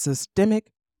racism,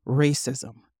 systemic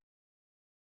racism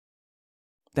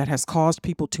that has caused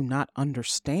people to not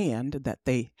understand that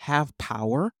they have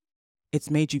power. It's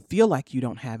made you feel like you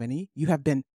don't have any. You have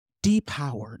been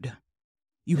depowered.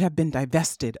 You have been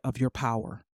divested of your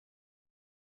power.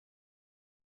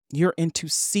 You're into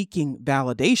seeking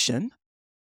validation,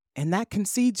 and that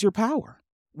concedes your power.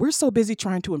 We're so busy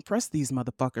trying to impress these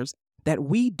motherfuckers that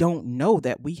we don't know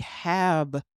that we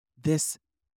have this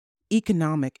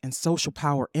economic and social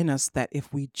power in us, that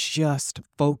if we just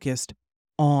focused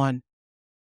on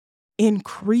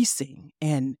increasing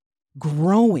and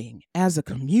growing as a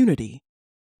community,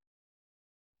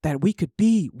 that we could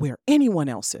be where anyone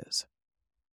else is.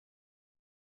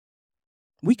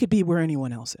 We could be where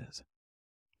anyone else is.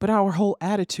 But our whole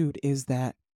attitude is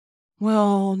that,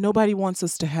 well, nobody wants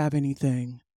us to have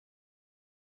anything.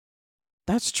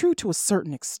 That's true to a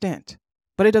certain extent,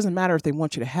 but it doesn't matter if they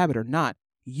want you to have it or not.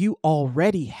 You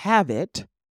already have it.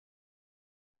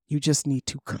 You just need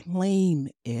to claim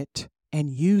it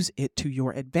and use it to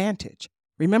your advantage.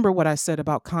 Remember what I said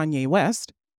about Kanye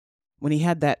West? When he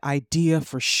had that idea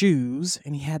for shoes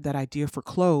and he had that idea for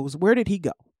clothes, where did he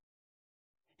go?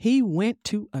 He went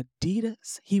to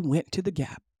Adidas. He went to the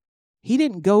Gap. He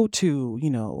didn't go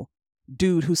to,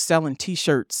 dude who's selling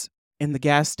t-shirts in the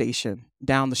gas station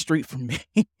down the street from me.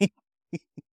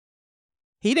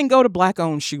 He didn't go to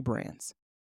Black-owned shoe brands.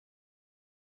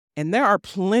 And there are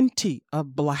plenty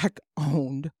of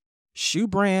Black-owned shoe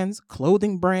brands,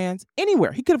 clothing brands,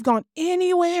 anywhere. He could have gone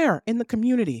anywhere in the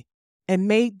community and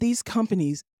made these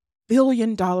companies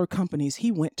billion-dollar companies.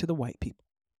 He went to the white people.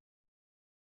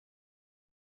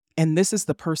 And this is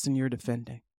the person you're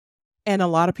defending. And a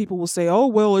lot of people will say, oh,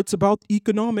 well, it's about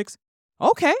economics.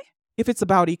 Okay, if it's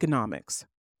about economics,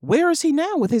 where is he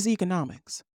now with his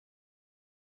economics?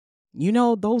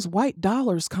 Those white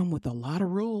dollars come with a lot of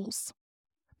rules.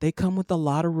 They come with a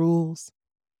lot of rules,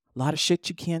 a lot of shit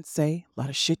you can't say, a lot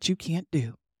of shit you can't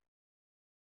do.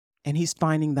 And he's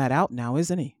finding that out now,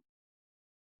 isn't he?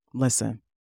 Listen.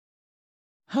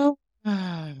 How?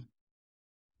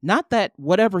 Not that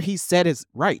whatever he said is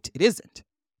right. It isn't.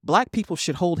 Black people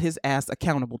should hold his ass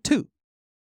accountable too.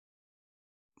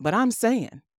 But I'm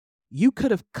saying, you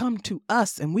could have come to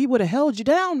us and we would have held you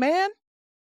down, man.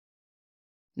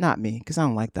 Not me, because I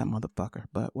don't like that motherfucker,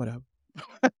 but whatever.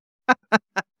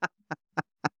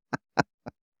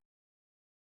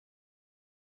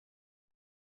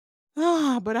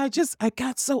 But I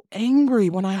got so angry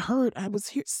when I was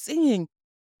here seeing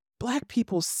Black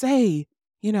people say,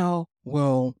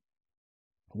 well,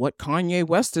 what Kanye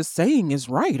West is saying is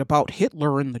right about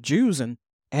Hitler and the Jews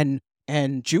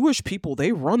and Jewish people.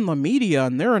 They run the media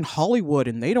and they're in Hollywood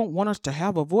and they don't want us to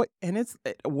have a voice. And it's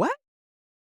what?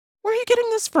 Where are you getting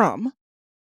this from?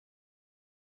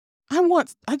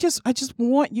 I just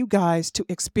want you guys to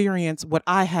experience what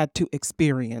I had to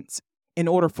experience in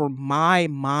order for my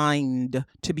mind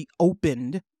to be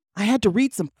opened. I had to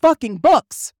read some fucking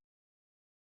books.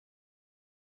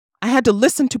 I had to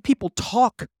listen to people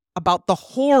talk about the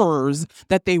horrors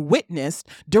that they witnessed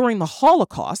during the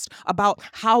Holocaust, about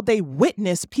how they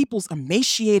witnessed people's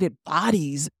emaciated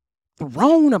bodies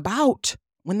thrown about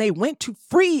when they went to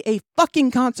free a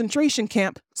fucking concentration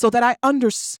camp, so that I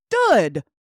understood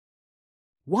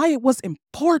why it was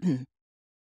important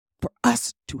for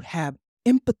us to have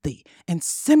empathy and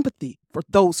sympathy for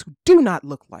those who do not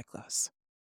look like us.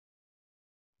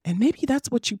 And maybe that's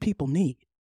what you people need.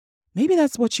 Maybe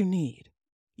that's what you need.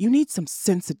 You need some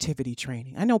sensitivity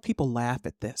training. I know people laugh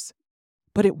at this,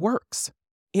 but it works.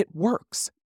 It works.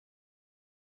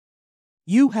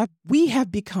 We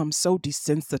have become so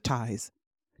desensitized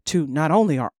to not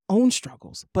only our own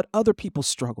struggles, but other people's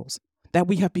struggles, that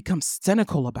we have become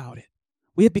cynical about it.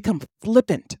 We have become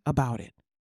flippant about it.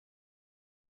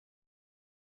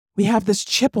 We have this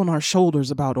chip on our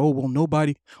shoulders about, oh, well,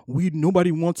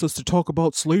 nobody wants us to talk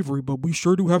about slavery, but we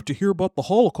sure do have to hear about the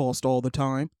Holocaust all the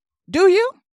time. Do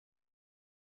you?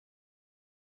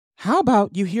 How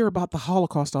about you hear about the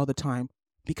Holocaust all the time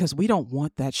because we don't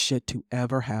want that shit to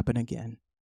ever happen again?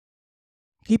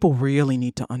 People really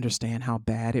need to understand how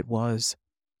bad it was,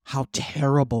 how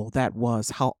terrible that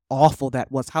was, how awful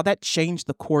that was, how that changed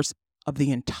the course of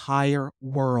the entire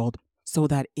world, so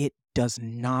that it does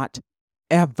not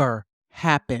ever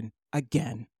happen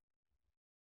again.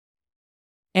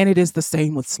 And it is the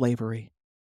same with slavery.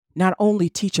 Not only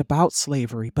teach about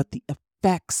slavery, but the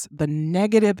effects, the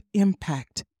negative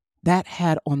impact that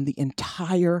had on the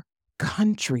entire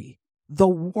country, the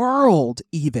world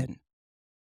even,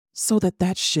 so that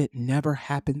that shit never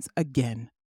happens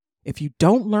again. If you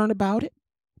don't learn about it,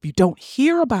 if you don't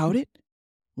hear about it,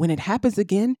 when it happens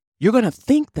again, you're going to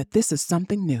think that this is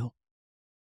something new.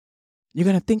 You're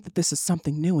going to think that this is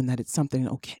something new and that it's something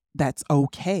that's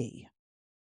okay.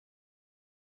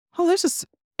 Oh, there's just,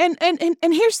 and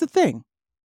here's the thing.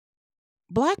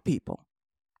 Black people,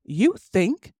 you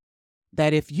think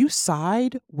that if you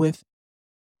side with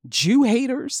Jew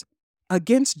haters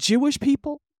against Jewish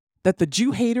people, that the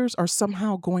Jew haters are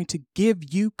somehow going to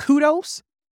give you kudos?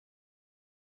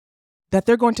 That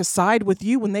they're going to side with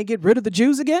you when they get rid of the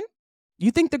Jews again?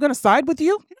 You think they're going to side with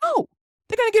you? No,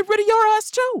 they're going to get rid of your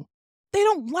ass too. They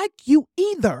don't like you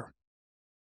either.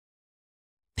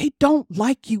 They don't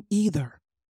like you either.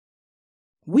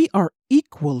 We are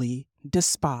equally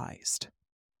despised.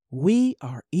 We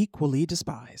are equally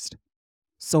despised.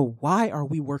 So why are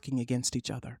we working against each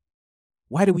other?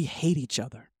 Why do we hate each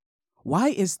other? Why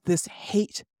is this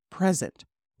hate present?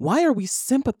 Why are we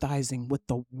sympathizing with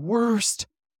the worst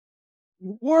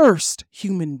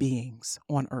human beings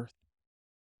on earth?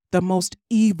 The most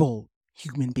evil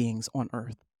human beings on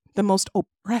earth, the most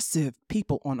oppressive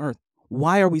people on earth.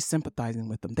 Why are we sympathizing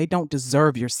with them? They don't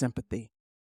deserve your sympathy.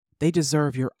 They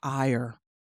deserve your ire.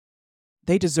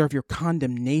 They deserve your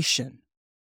condemnation.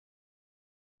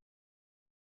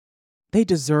 They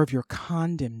deserve your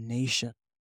condemnation.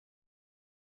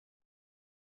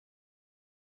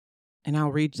 And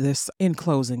I'll read this in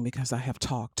closing because I have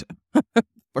talked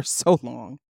for so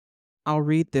long. I'll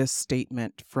read this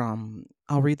statement from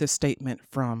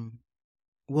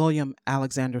William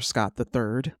Alexander Scott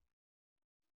III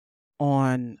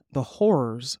on the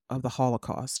horrors of the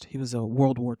Holocaust. He was a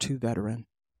World War II veteran.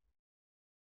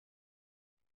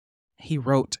 He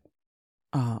wrote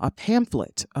a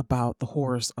pamphlet about the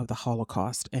horrors of the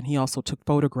Holocaust, and he also took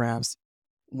photographs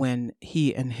when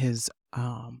he and his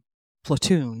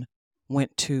platoon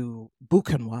went to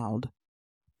Buchenwald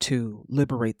to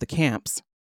liberate the camps.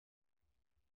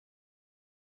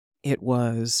 It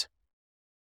was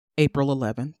April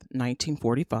 11th,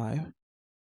 1945,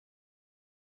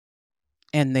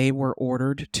 and they were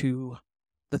ordered to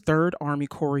The Third Army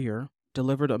courier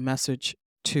delivered a message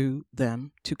to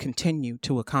them to continue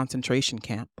to a concentration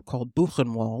camp called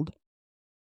Buchenwald.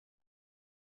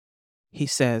 He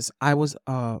says, I was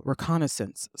a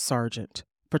reconnaissance sergeant,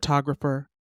 photographer,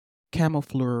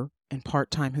 camoufleur, and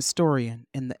part-time historian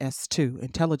in the S2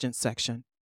 intelligence section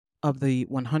of the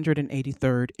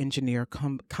 183rd Engineer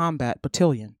Combat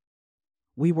Battalion.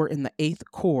 We were in the 8th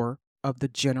Corps of the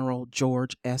General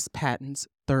George S. Patton's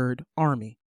 3rd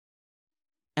Army.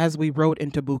 As we rode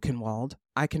into Buchenwald,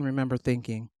 I can remember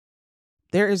thinking,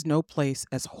 there is no place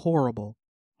as horrible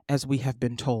as we have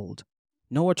been told.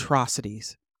 No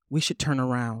atrocities. We should turn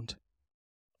around.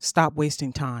 Stop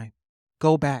wasting time.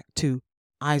 Go back to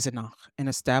Eisenach and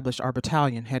establish our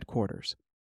battalion headquarters.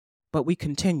 But we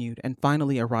continued and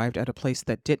finally arrived at a place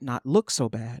that did not look so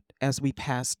bad as we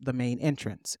passed the main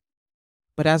entrance.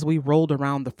 But as we rolled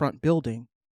around the front building,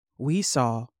 we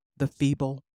saw the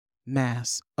feeble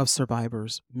mass of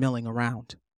survivors milling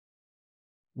around.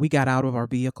 We got out of our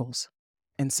vehicles,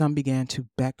 and some began to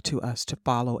beck to us to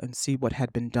follow and see what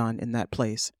had been done in that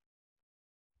place.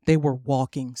 They were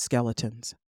walking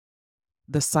skeletons.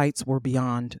 The sights were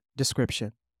beyond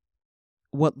description.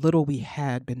 What little we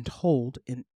had been told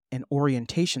in an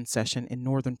orientation session in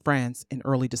northern France in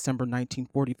early December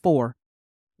 1944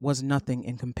 was nothing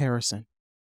in comparison.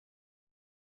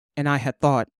 And I had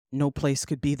thought no place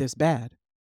could be this bad.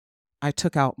 I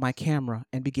took out my camera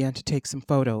and began to take some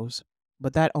photos,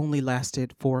 but that only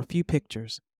lasted for a few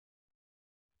pictures.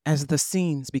 As the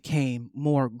scenes became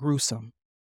more gruesome,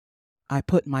 I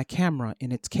put my camera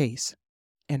in its case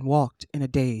and walked in a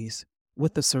daze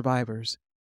with the survivors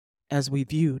as we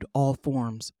viewed all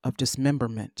forms of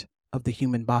dismemberment of the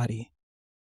human body.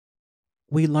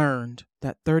 We learned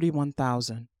that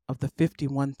 31,000 of the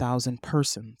 51,000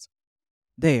 persons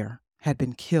there had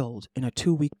been killed in a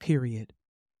 2-week period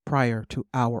prior to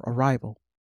our arrival.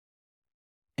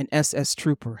 An SS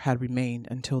trooper had remained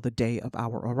until the day of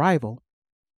our arrival.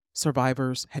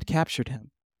 Survivors had captured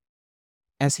him.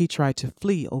 As he tried to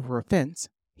flee over a fence,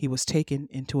 he was taken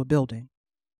into a building,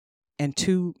 and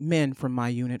 2 men from my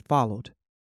unit followed.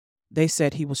 They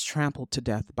said he was trampled to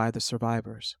death by the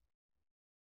survivors.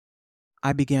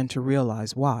 I began to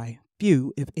realize why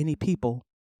few, if any, people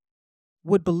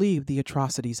would believe the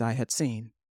atrocities I had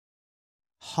seen.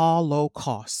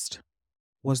 Holocaust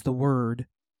was the word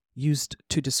used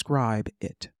to describe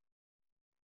it.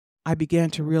 I began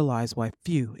to realize why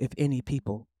few, if any,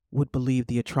 people would believe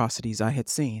the atrocities I had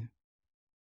seen.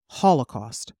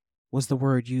 Holocaust was the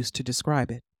word used to describe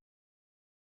it.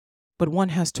 But one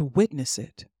has to witness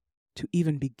it to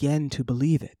even begin to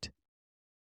believe it.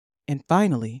 And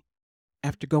finally,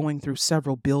 after going through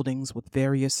several buildings with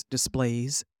various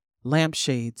displays,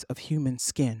 lampshades of human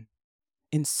skin,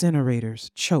 incinerators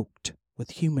choked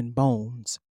with human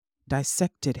bones,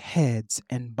 dissected heads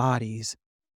and bodies,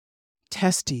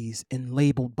 testes in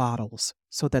labeled bottles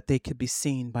so that they could be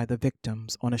seen by the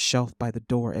victims on a shelf by the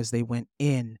door as they went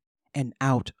in and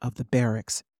out of the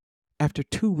barracks. After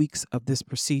 2 weeks of this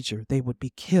procedure, they would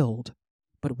be killed,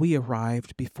 but we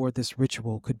arrived before this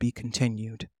ritual could be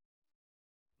continued.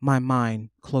 My mind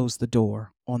closed the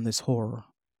door on this horror.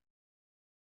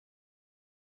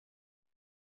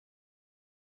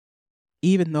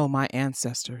 Even though my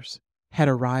ancestors had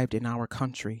arrived in our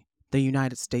country, the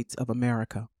United States of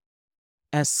America,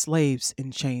 as slaves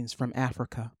in chains from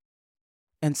Africa,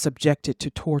 and subjected to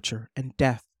torture and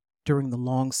death during the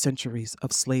long centuries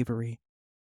of slavery,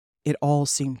 it all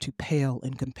seemed to pale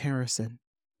in comparison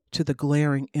to the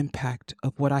glaring impact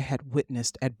of what I had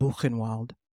witnessed at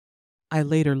Buchenwald. I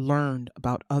later learned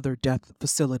about other death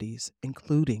facilities,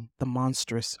 including the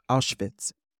monstrous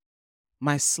Auschwitz.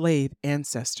 My slave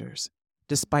ancestors,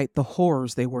 despite the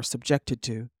horrors they were subjected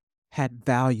to, had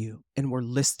value and were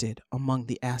listed among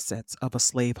the assets of a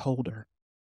slaveholder.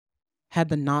 Had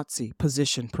the Nazi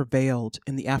position prevailed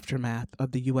in the aftermath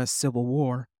of the U.S. Civil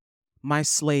War, my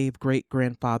slave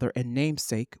great-grandfather and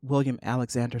namesake, William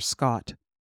Alexander Scott,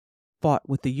 fought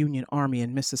with the Union Army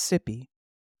in Mississippi,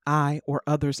 I or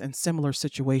others in similar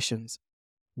situations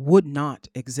would not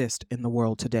exist in the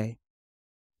world today.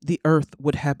 The earth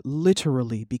would have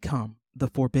literally become the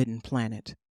forbidden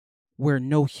planet, where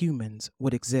no humans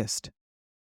would exist.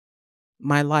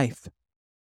 My life,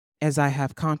 as I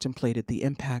have contemplated the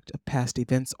impact of past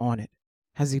events on it,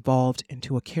 has evolved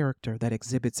into a character that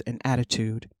exhibits an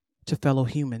attitude to fellow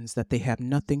humans that they have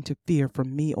nothing to fear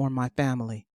from me or my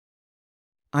family.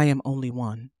 I am only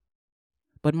one,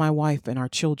 but my wife and our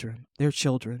children, their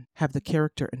children, have the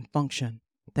character and function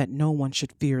that no one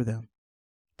should fear them.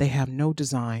 They have no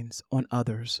designs on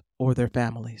others or their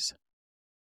families.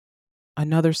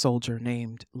 Another soldier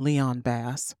named Leon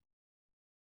Bass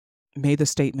made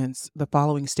the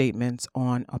following statements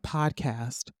on a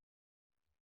podcast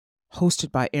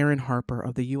hosted by Aaron Harper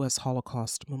of the U.S.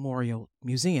 Holocaust Memorial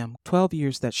Museum, 12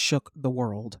 Years That Shook the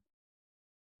World.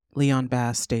 Leon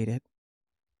Bass stated,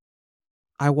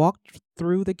 "I walked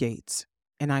through the gates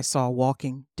and I saw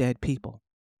walking dead people.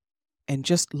 And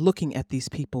just looking at these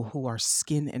people who are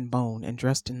skin and bone and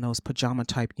dressed in those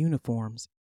pajama-type uniforms,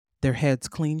 their heads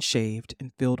clean shaved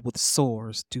and filled with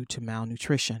sores due to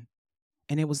malnutrition.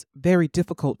 And it was very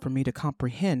difficult for me to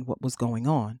comprehend what was going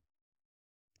on.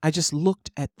 I just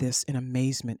looked at this in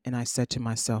amazement and I said to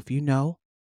myself,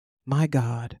 my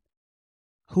God,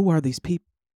 who are these people?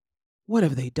 What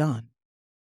have they done?"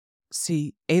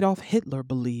 See, Adolf Hitler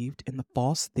believed in the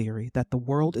false theory that the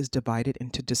world is divided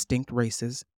into distinct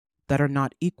races that are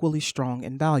not equally strong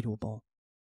and valuable.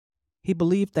 He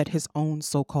believed that his own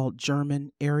so-called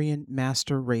German Aryan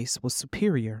master race was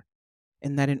superior,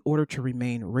 and that in order to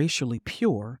remain racially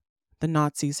pure, the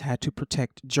Nazis had to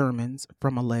protect Germans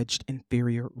from alleged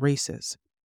inferior races.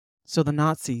 So the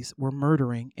Nazis were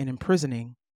murdering and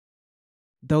imprisoning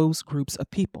those groups of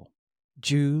people,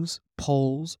 Jews,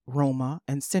 Poles, Roma,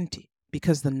 and Sinti,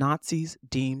 because the Nazis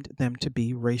deemed them to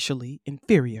be racially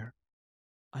inferior.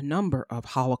 A number of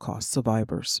Holocaust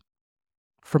survivors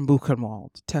from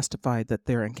Buchenwald testified that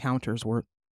their encounters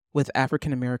with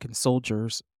African American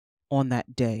soldiers on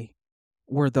that day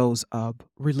were those of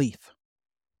relief.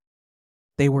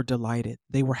 They were delighted.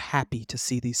 They were happy to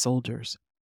see these soldiers.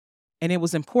 And it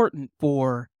was important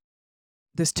for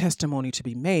this testimony to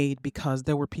be made because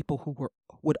there were people who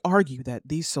would argue that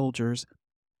these soldiers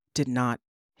did not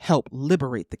help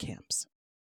liberate the camps,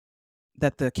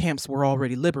 that the camps were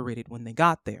already liberated when they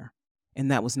got there,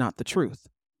 and that was not the truth.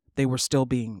 There were still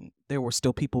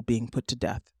people being put to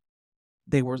death.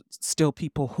 They were still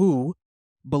people who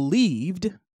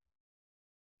believed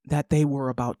that they were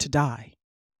about to die.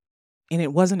 And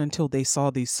it wasn't until they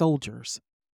saw these soldiers,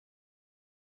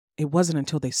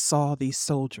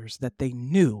 that they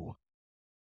knew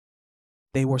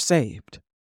they were saved.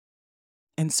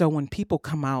 And so when people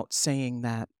come out saying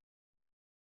that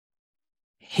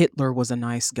Hitler was a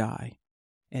nice guy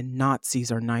and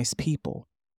Nazis are nice people,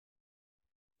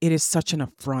 it is such an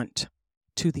affront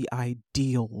to the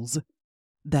ideals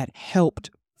that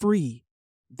helped free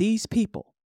these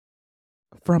people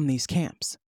from these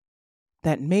camps,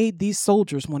 that made these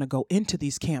soldiers want to go into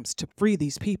these camps to free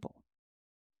these people.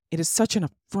 It is such an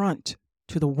affront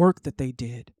to the work that they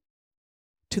did,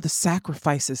 to the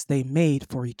sacrifices they made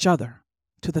for each other,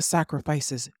 to the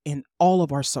sacrifices in all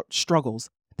of our struggles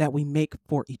that we make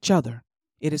for each other.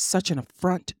 It is such an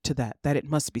affront to that it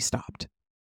must be stopped.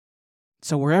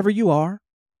 So wherever you are,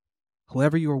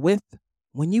 whoever you're with,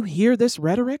 when you hear this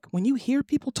rhetoric, when you hear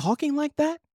people talking like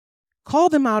that, call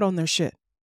them out on their shit.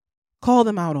 Call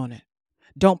them out on it.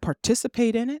 Don't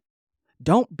participate in it.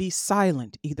 Don't be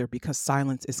silent either, because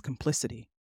silence is complicity.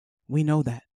 We know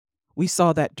that. We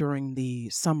saw that during the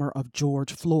summer of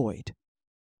George Floyd,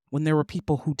 when there were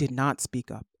people who did not speak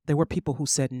up. There were people who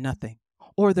said nothing.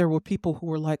 Or there were people who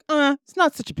were like, it's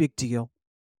not such a big deal.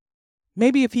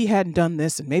 Maybe if he hadn't done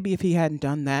this and maybe if he hadn't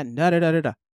done that and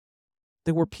da-da-da-da-da.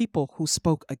 There were people who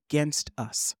spoke against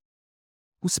us,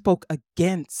 who spoke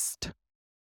against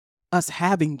us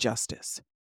having justice,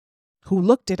 who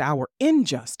looked at our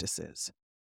injustices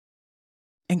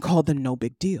and called them no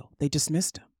big deal. They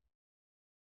dismissed them.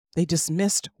 They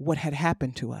dismissed what had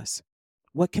happened to us,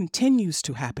 what continues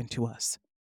to happen to us.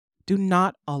 Do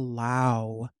not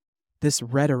allow this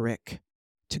rhetoric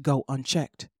to go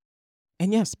unchecked.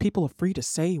 And yes, people are free to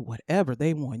say whatever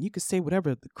they want. You can say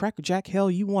whatever the crackerjack hell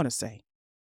you want to say.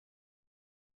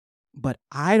 But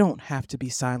I don't have to be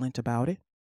silent about it.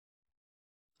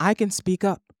 I can speak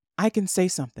up. I can say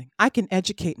something. I can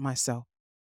educate myself.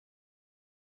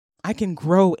 I can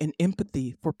grow in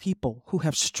empathy for people who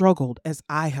have struggled as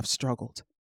I have struggled,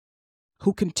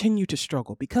 who continue to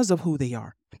struggle because of who they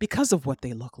are, because of what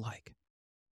they look like.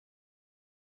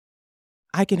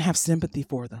 I can have sympathy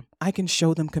for them. I can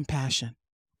show them compassion.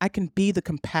 I can be the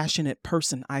compassionate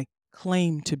person I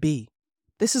claim to be.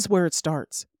 This is where it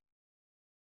starts.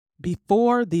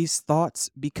 Before these thoughts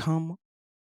become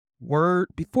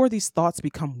words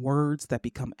that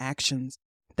become actions,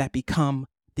 that become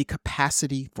the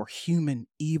capacity for human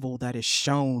evil that is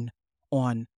shown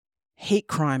on hate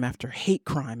crime after hate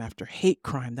crime after hate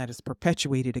crime that is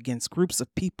perpetuated against groups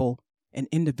of people and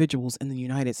individuals in the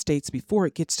United States, before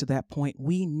it gets to that point,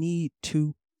 we need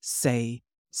to say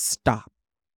stop.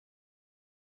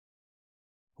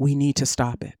 We need to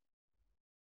stop it.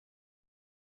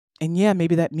 And yeah,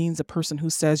 maybe that means a person who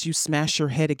says you smash your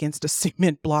head against a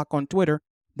cement block on Twitter,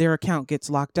 their account gets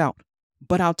locked out.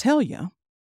 But I'll tell you,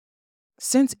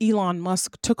 Since Elon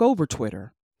Musk took over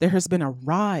Twitter, there has been a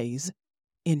rise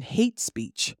in hate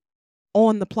speech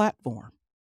on the platform.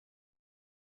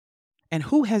 And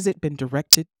who has it been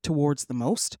directed towards the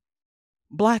most?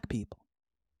 Black people.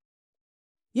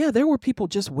 Yeah, there were people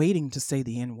just waiting to say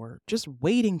the N-word, just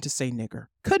waiting to say nigger.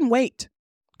 Couldn't wait.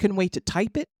 Couldn't wait to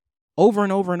type it over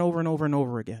and over and over and over and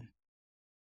over again.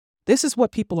 This is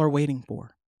what people are waiting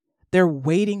for. They're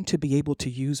waiting to be able to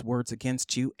use words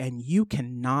against you, and you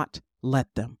cannot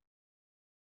let them.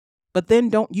 But then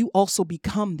don't you also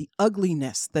become the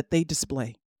ugliness that they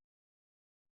display.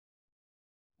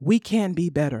 We can be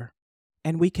better,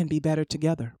 and we can be better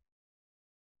together.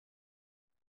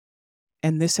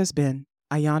 And this has been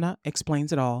Ayana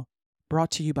Explains It All,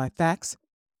 brought to you by Facts,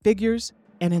 Figures,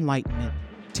 and Enlightenment.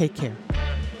 Take care.